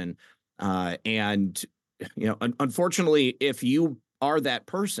taxation. And, you know, unfortunately, if you are that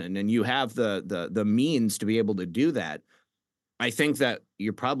person and you have the means to be able to do that, I think that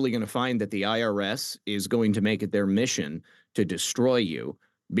you're probably going to find that the IRS is going to make it their mission to destroy you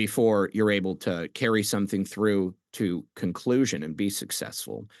before you're able to carry something through to conclusion and be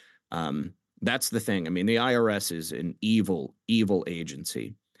successful. That's the thing. I mean, the IRS is an evil, evil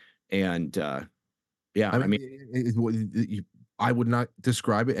agency. And yeah, I mean, I would not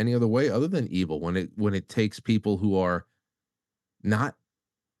describe it any other way other than evil when it takes people who are not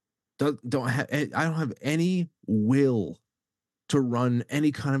don't have I don't have any will to run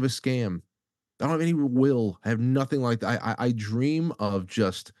any kind of a scam. I don't have any will. I have nothing like that. I dream of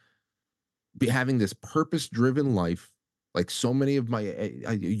just having this purpose-driven life, like so many of my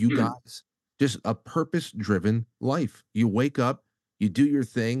you guys, just a purpose-driven life. You wake up, you do your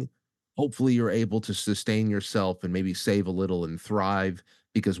thing. Hopefully, you're able to sustain yourself and maybe save a little and thrive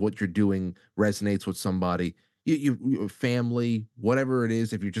because what you're doing resonates with somebody. Your family, whatever it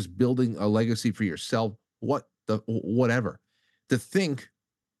is. If you're just building a legacy for yourself, whatever. To think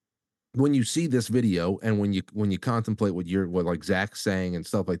when you see this video and when you contemplate what like Zach's saying and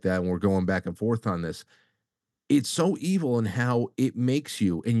stuff like that, and we're going back and forth on this, it's so evil in how it makes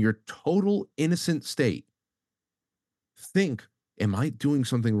you in your total innocent state think, am I doing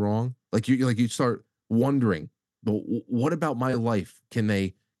something wrong? Like you start wondering, well, what about my life can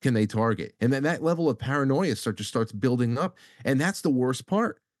they target? And then that level of paranoia starts building up. And that's the worst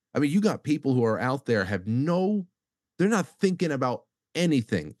part. I mean, you got people who are out there they're not thinking about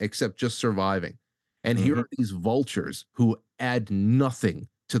anything except just surviving. And here are these vultures who add nothing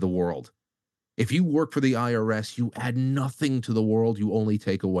to the world. If you work for the IRS, you add nothing to the world, you only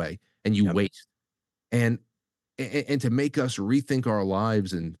take away and you waste. And to make us rethink our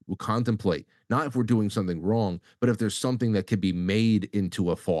lives and contemplate, not if we're doing something wrong, but if there's something that could be made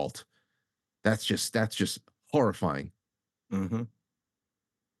into a fault. That's just horrifying.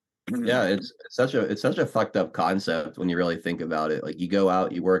 Yeah, it's such a fucked up concept when you really think about it. Like you go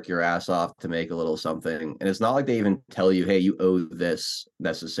out, you work your ass off to make a little something, and it's not like they even tell you, hey, you owe this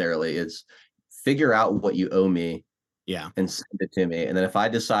necessarily. It's figure out what you owe me, and send it to me. And then if I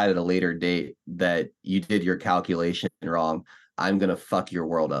decide at a later date that you did your calculation wrong, I'm gonna fuck your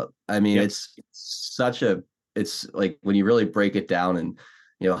world up. I mean, it's like when you really break it down in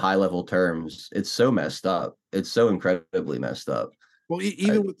high level terms, it's so messed up. It's so incredibly messed up. Well,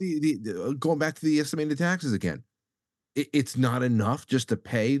 even with the going back to the estimated taxes again, it's not enough just to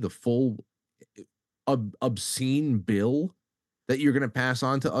pay the full obscene bill that you're going to pass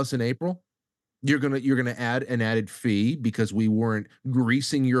on to us in April. You're gonna add an added fee because we weren't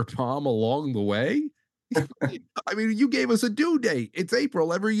greasing your palm along the way. I mean, you gave us a due date. It's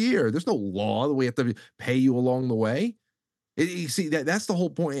April every year. There's no law that we have to pay you along the way. You see that's the whole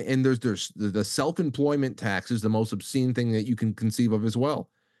point. And there's the self-employment tax is the most obscene thing that you can conceive of as well.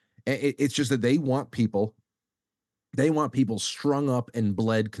 It's just that they want people strung up and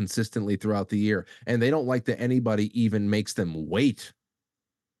bled consistently throughout the year, and they don't like that anybody even makes them wait.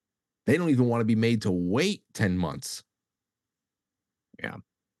 They don't even want to be made to wait 10 months. Yeah.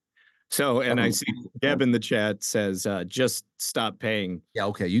 So, and I see Deb in the chat says, just stop paying. Yeah.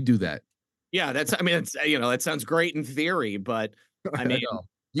 Okay. You do that. Yeah, that sounds great in theory, but I mean,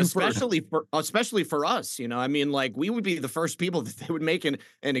 especially for us, I mean, like we would be the first people that they would make an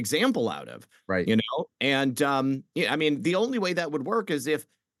example out of, right? And I mean, the only way that would work is if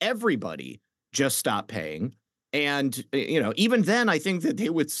everybody just stopped paying, and even then, I think that they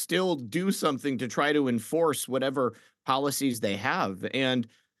would still do something to try to enforce whatever policies they have, and.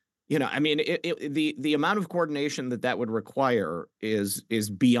 I mean, the amount of coordination that would require is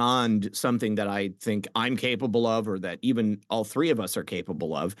beyond something that I think I'm capable of, or that even all three of us are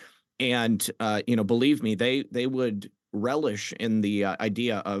capable of. And believe me, they would relish in the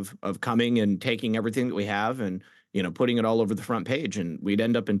idea of coming and taking everything that we have and putting it all over the front page, and we'd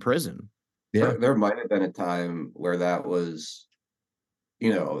end up in prison. Yeah, there might have been a time where that was,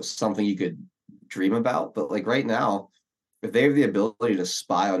 something you could dream about, but like right now. If they have the ability to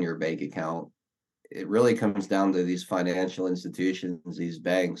spy on your bank account, it really comes down to these financial institutions, these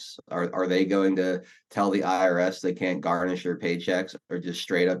banks. Are they going to tell the IRS they can't garnish your paychecks, or just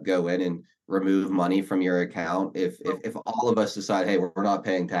straight up go in and remove money from your account? If all of us decide, hey, we're not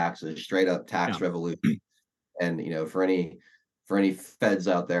paying taxes, straight up tax revolution. And for any feds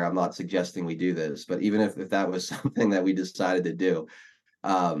out there, I'm not suggesting we do this, but even if that was something that we decided to do,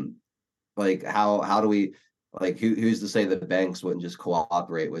 like how do we? Like who's to say the banks wouldn't just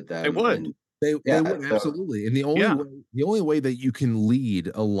cooperate with them? They would. They would absolutely. And the only way that you can lead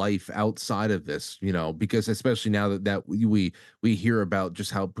a life outside of this, because especially now that we hear about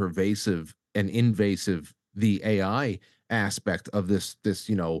just how pervasive and invasive the AI aspect of this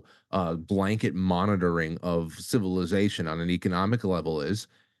blanket monitoring of civilization on an economic level is,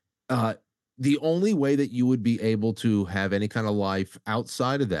 the only way that you would be able to have any kind of life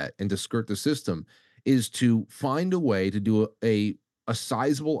outside of that and to skirt the system is to find a way to do a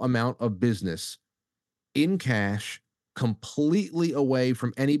sizable amount of business in cash, completely away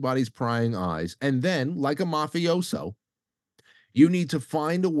from anybody's prying eyes. And then, like a mafioso, You need to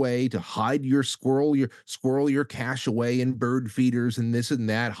find a way to hide your squirrel your cash away in bird feeders and this and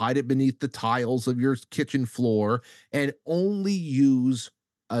that, hide it beneath the tiles of your kitchen floor, and only use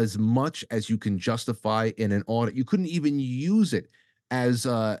as much as you can justify in an audit. You couldn't even use it as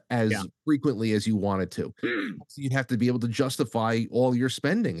Yeah. frequently as you wanted to. So you'd have to be able to justify all your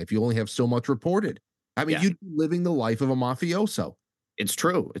spending if you only have so much reported. I mean, Yeah. you'd be living the life of a mafioso. It's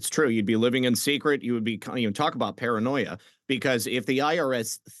true. It's true. You'd be living in secret. You would be, talk about paranoia, because if the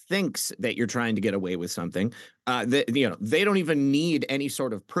IRS thinks that you're trying to get away with something, they don't even need any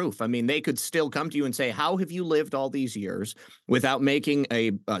sort of proof. I mean, they could still come to you and say, how have you lived all these years without making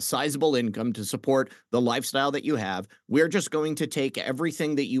a sizable income to support the lifestyle that you have? We're just going to take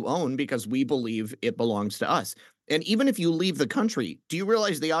everything that you own because we believe it belongs to us. And even if you leave the country, do you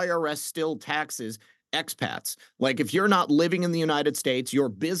realize the IRS still taxes expats? Like, if you're not living in the United States, your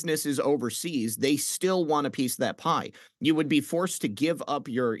business is overseas, they still want a piece of that pie. You would be forced to give up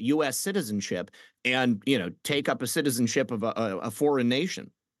your U.S. citizenship and, take up a citizenship of a foreign nation.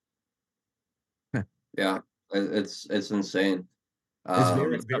 Yeah, it's insane.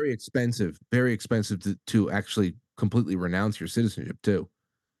 It's very expensive to actually completely renounce your citizenship too.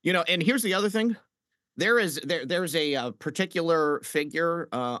 And here's the other thing. There's a particular figure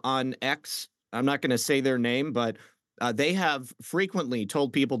on X. I'm not going to say their name, but they have frequently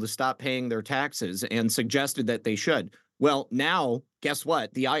told people to stop paying their taxes and suggested that they should. Well, now, guess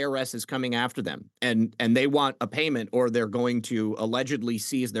what? The IRS is coming after them, and they want a payment, or they're going to allegedly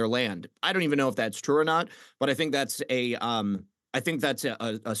seize their land. I don't even know if that's true or not, but I think that's a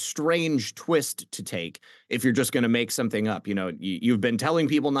strange twist to take if you're just going to make something up. You've been telling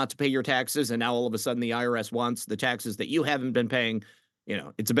people not to pay your taxes, and now all of a sudden the IRS wants the taxes that you haven't been paying.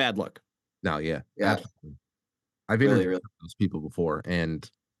 It's a bad look. No, yeah. Yeah. Absolutely. I've Really, interviewed really. those people before, and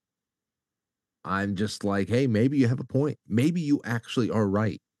I'm just like, hey, maybe you have a point. Maybe you actually are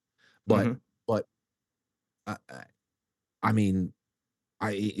right. But, Mhm. but, I mean,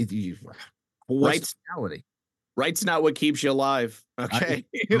 what's Right's the reality? right's not what keeps you alive. Okay.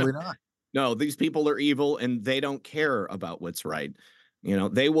 Really not. No, these people are evil, and they don't care about what's right.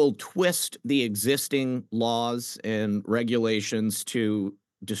 They will twist the existing laws and regulations to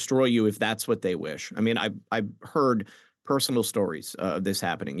destroy you if that's what they wish. I mean, I've heard personal stories of this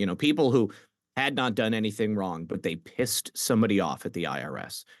happening. People who had not done anything wrong, but they pissed somebody off at the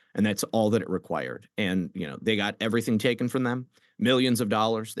IRS, and that's all that it required. And they got everything taken from them, millions of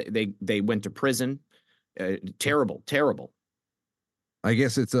dollars. They went to prison. Terrible, terrible. I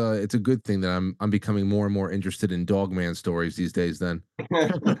guess it's a good thing that I'm becoming more and more interested in Dogman stories these days. Then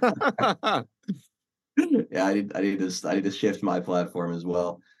Yeah, I need to shift my platform as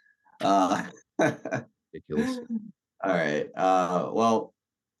well. ridiculous. All right. Well,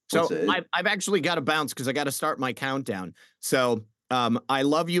 So what's it? I've actually got to bounce because I got to start my countdown. So I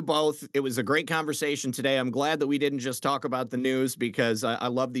love you both. It was a great conversation today. I'm glad that we didn't just talk about the news, because I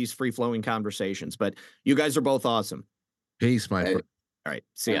love these free flowing conversations. But you guys are both awesome. Peace, my Hey, friend. All right.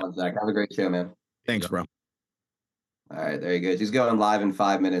 See ya. Zach, have a great show, man. Thanks, bro. All right, there he goes. He's going live in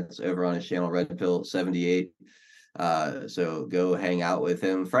 5 minutes over on his channel, Red Pill 78. So go hang out with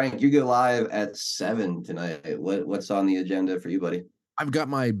him. Frank, you go live at 7 tonight. What's on the agenda for you, buddy? I've got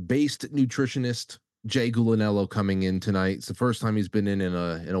my based nutritionist Jay Gulanello coming in tonight. It's the first time he's been in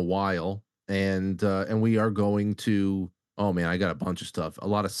a while, and we are going to. Oh man, I got a bunch of stuff. A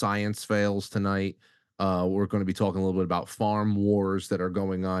lot of science fails tonight. We're going to be talking a little bit about farm wars that are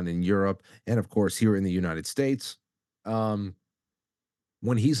going on in Europe, and of course here in the United States. When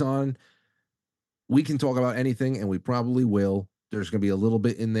he's on, we can talk about anything, and we probably will. There's going to be a little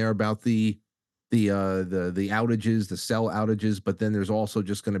bit in there about the outages, the cell outages, but then there's also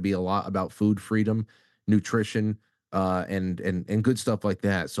just going to be a lot about food freedom, nutrition, and good stuff like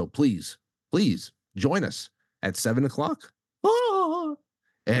that. So please join us at 7:00.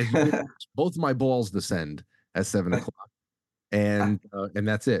 And both my balls descend at 7:00, and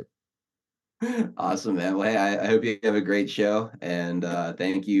that's it. Awesome, man. Well, hey, I hope you have a great show, and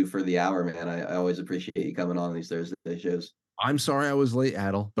thank you for the hour, man. I always appreciate you coming on these Thursday shows. I'm sorry I was late,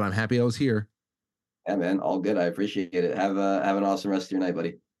 Adel, but I'm happy I was here. Yeah, man, all good. I appreciate it. Have an awesome rest of your night,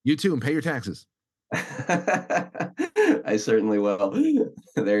 buddy. You too, and pay your taxes. I certainly will.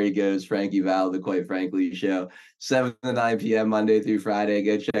 There he goes, Frankie Val, the Quite Frankly Show, 7 to 9 p.m. Monday through Friday.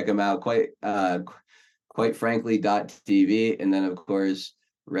 Go check him out, quitefrankly.tv, and then of course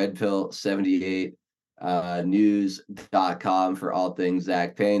Red Pill 78 news.com for all things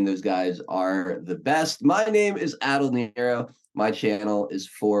Zach Payne. Those guys are the best. My name is Adel Nero. My channel is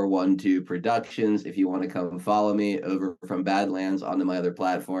 412 Productions. If you want to come follow me over from Badlands onto my other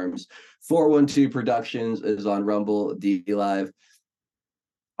platforms, 412 Productions is on Rumble, D Live,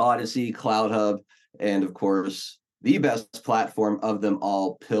 Odyssey, Cloud Hub, and of course, the best platform of them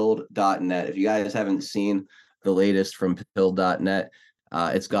all, Pilled.net. If you guys haven't seen the latest from Pilled.net,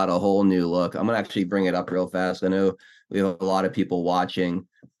 it's got a whole new look. I'm going to actually bring it up real fast. I know we have a lot of people watching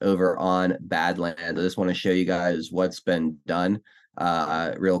over on Badlands. I just want to show you guys what's been done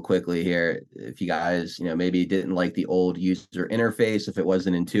real quickly here. If you guys, maybe didn't like the old user interface, if it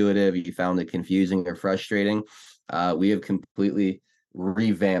wasn't intuitive, you found it confusing or frustrating, we have completely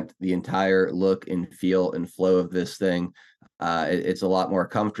revamped the entire look and feel and flow of this thing. It's a lot more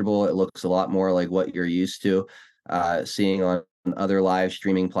comfortable. It looks a lot more like what you're used to seeing on other live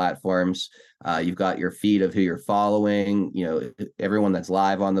streaming platforms. You've got your feed of who you're following, everyone that's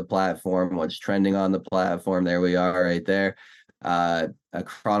live on the platform, what's trending on the platform. There we are right there. A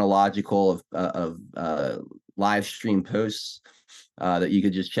chronological of live stream posts that you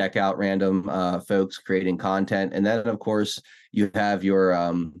could just check out, random folks creating content. And then, of course, you have your,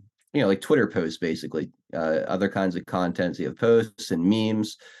 like Twitter posts, basically, other kinds of content. So you have posts and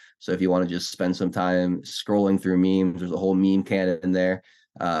memes. So if you want to just spend some time scrolling through memes, there's a whole meme canon there.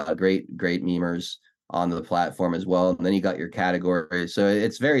 Great memers on the platform as well. And then you got your categories. So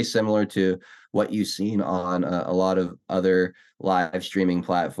it's very similar to what you've seen on a lot of other live streaming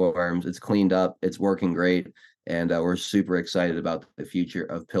platforms. It's cleaned up. It's working great. And we're super excited about the future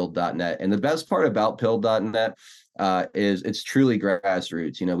of Pilled.net. And the best part about Pilled.net is it's truly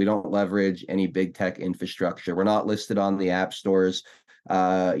grassroots. We don't leverage any big tech infrastructure. We're not listed on the app stores.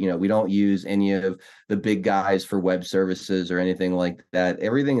 We don't use any of the big guys for web services or anything like that.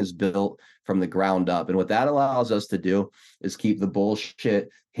 Everything is built from the ground up. And what that allows us to do is keep the bullshit,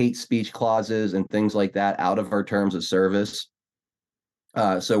 hate speech clauses and things like that out of our terms of service.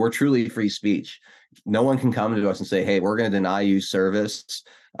 So we're truly free speech. No one can come to us and say, hey, we're going to deny you service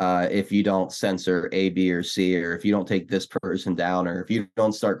if you don't censor A, B, or C, or if you don't take this person down, or if you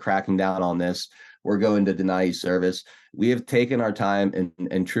don't start cracking down on this, we're going to deny you service. We have taken our time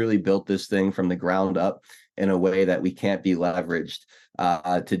and truly built this thing from the ground up in a way that we can't be leveraged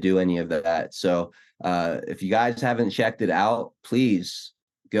to do any of that. So if you guys haven't checked it out, please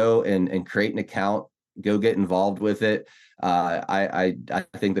go and create an account, go get involved with it. I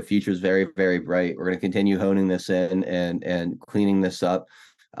think the future is very, very bright. We're going to continue honing this in and cleaning this up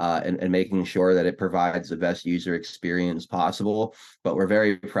and making sure that it provides the best user experience possible. But we're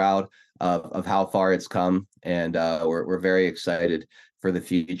very proud of how far it's come, and we're very excited for the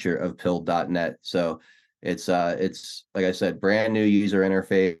future of Pilled.net. So it's like I said, brand new user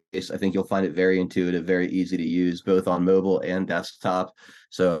interface. I think you'll find it very intuitive, very easy to use, both on mobile and desktop.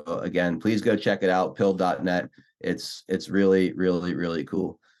 So again, please go check it out, Pilled.net. It's really, really, really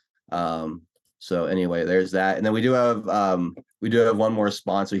cool. So anyway, there's that. And then we do have one more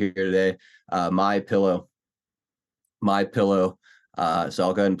sponsor here today, My Pillow. So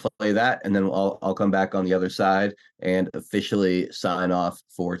I'll go ahead and play that, and then I'll come back on the other side and officially sign off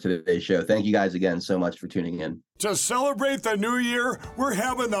for today's show. Thank you guys again so much for tuning in. To celebrate the new year, we're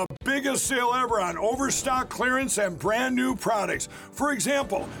having the biggest sale ever on overstock clearance and brand new products. For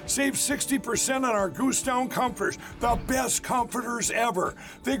example, save 60% on our Goose Down comforters, the best comforters ever.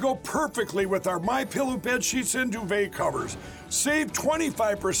 They go perfectly with our MyPillow bed sheets and duvet covers. Save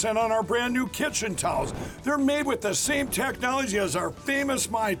 25% on our brand new kitchen towels. They're made with the same technology as our famous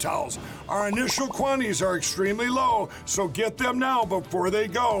My Towels. Our initial quantities are extremely low, so get them now before they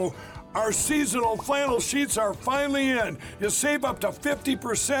go. Our seasonal flannel sheets are finally in. You save up to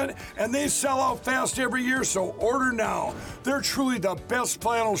 50%, and they sell out fast every year, so order now. They're truly the best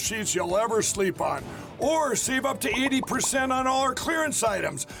flannel sheets you'll ever sleep on. Or save up to 80% on all our clearance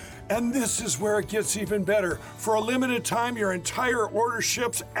items. And this is where it gets even better. For a limited time, your entire order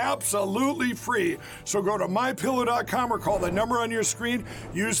ships absolutely free. So go to MyPillow.com or call the number on your screen.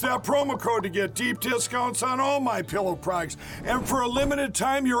 Use that promo code to get deep discounts on all MyPillow products. And for a limited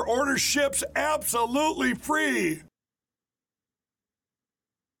time, your order ships absolutely free.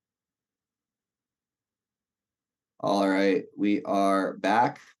 All right, we are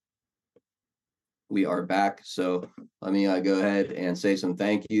back. So let me go ahead and say some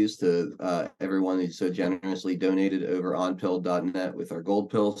thank yous to everyone who so generously donated over on Pilled.net with our gold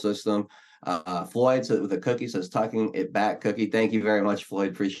pill system. Floyd with a cookie says tucking it back cookie. Thank you very much,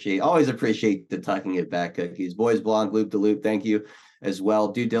 Floyd. Always appreciate the tucking it back cookies. Boys Blonde Loop to Loop, thank you as well.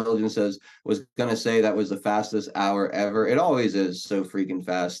 Due Diligence says, was gonna say that was the fastest hour ever. It always is so freaking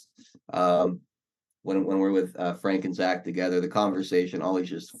fast. When we're with Frank and Zach together, the conversation always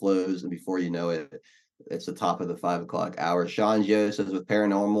just flows, and before you know it, It's the top of the 5 o'clock hour. Sean Joe says with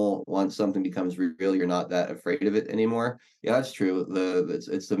paranormal, once something becomes real, you're not that afraid of it anymore. Yeah, that's true.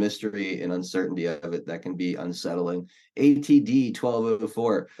 It's the mystery and uncertainty of it that can be unsettling. ATD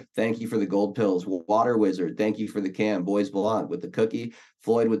 1204, thank you for the gold pills. Water Wizard, thank you for the can. Boys Blanc with the cookie.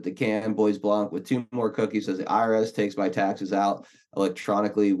 Floyd with the can. Boys Blanc with 2 more cookies. Says the IRS takes my taxes out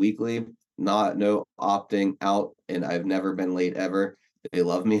electronically weekly. No opting out, and I've never been late ever. They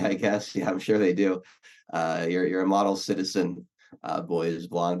love me, I guess. Yeah, I'm sure they do. You're a model citizen, Boys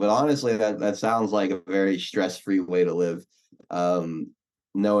Blanc. But honestly, that sounds like a very stress-free way to live.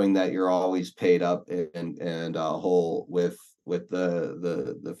 Knowing that you're always paid up and whole with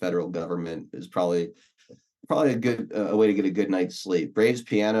the federal government is probably a good way to get a good night's sleep. Braves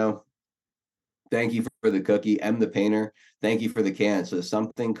Piano, thank you for the cookie. M the Painter, thank you for the can. So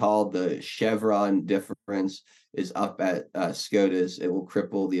something called the Chevron difference is up at SCOTUS. It will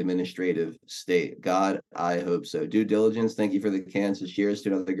cripple the administrative state. God, I hope so. Due Diligence, thank you for the can. So cheers to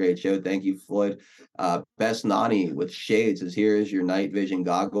another great show. Thank you, Floyd. Best Nani with shades is here's your night vision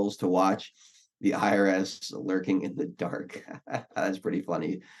goggles to watch the IRS lurking in the dark. That's pretty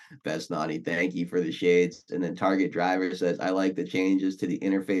funny. Best Nani, thank you for the shades. And then Target Driver says, I like the changes to the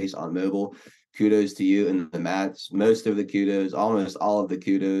interface on mobile. Kudos to you and the Mats. Most of the kudos, almost all of the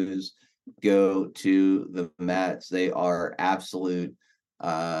kudos go to the Mats. They are absolutely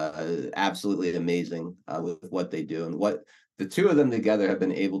amazing with what they do and what the two of them together have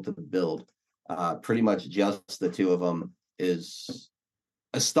been able to build. Pretty much just the two of them is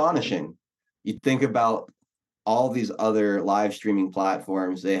astonishing. You think about all these other live streaming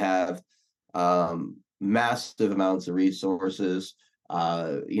platforms, they have massive amounts of resources,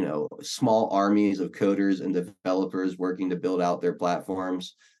 small armies of coders and developers working to build out their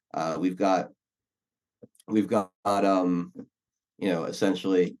platforms. We've got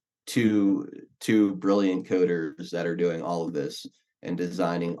essentially two brilliant coders that are doing all of this and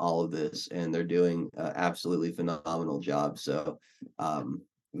designing all of this, and they're doing absolutely phenomenal job. So,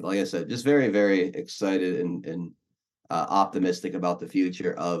 like I said, just very, very excited and optimistic about the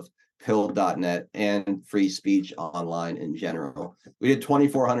future of pill.net and free speech online in general. We did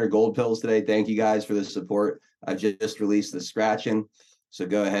 2,400 gold pills today. Thank you guys for the support. I've just released the scratching, so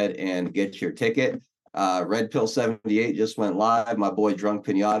go ahead and get your ticket. Red Pill 78 just went live. My boy Drunk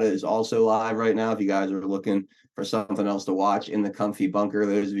Pinata is also live right now. If you guys are looking for something else to watch in the comfy bunker,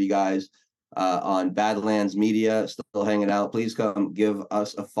 those of you guys on Badlands Media still hanging out, please come give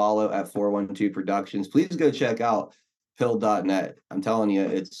us a follow at 412 Productions. Please go check out pill.net. I'm telling you,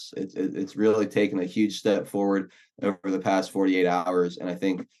 it's really taken a huge step forward over the past 48 hours, and I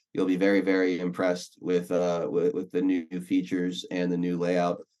think you'll be very, very impressed with the new features and the new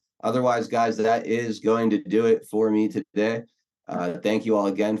layout. Otherwise, guys, that is going to do it for me today. Thank you all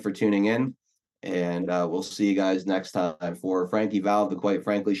again for tuning in, and we'll see you guys next time. For Frankie Val of the Quite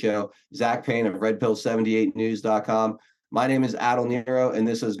Frankly Show, Zach Payne of RedPill78News.com. My name is Adel Nero, and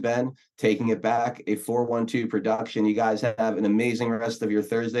this has been Taking It Back, a 412 production. You guys have an amazing rest of your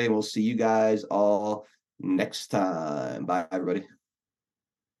Thursday, and we'll see you guys all next time. Bye, everybody.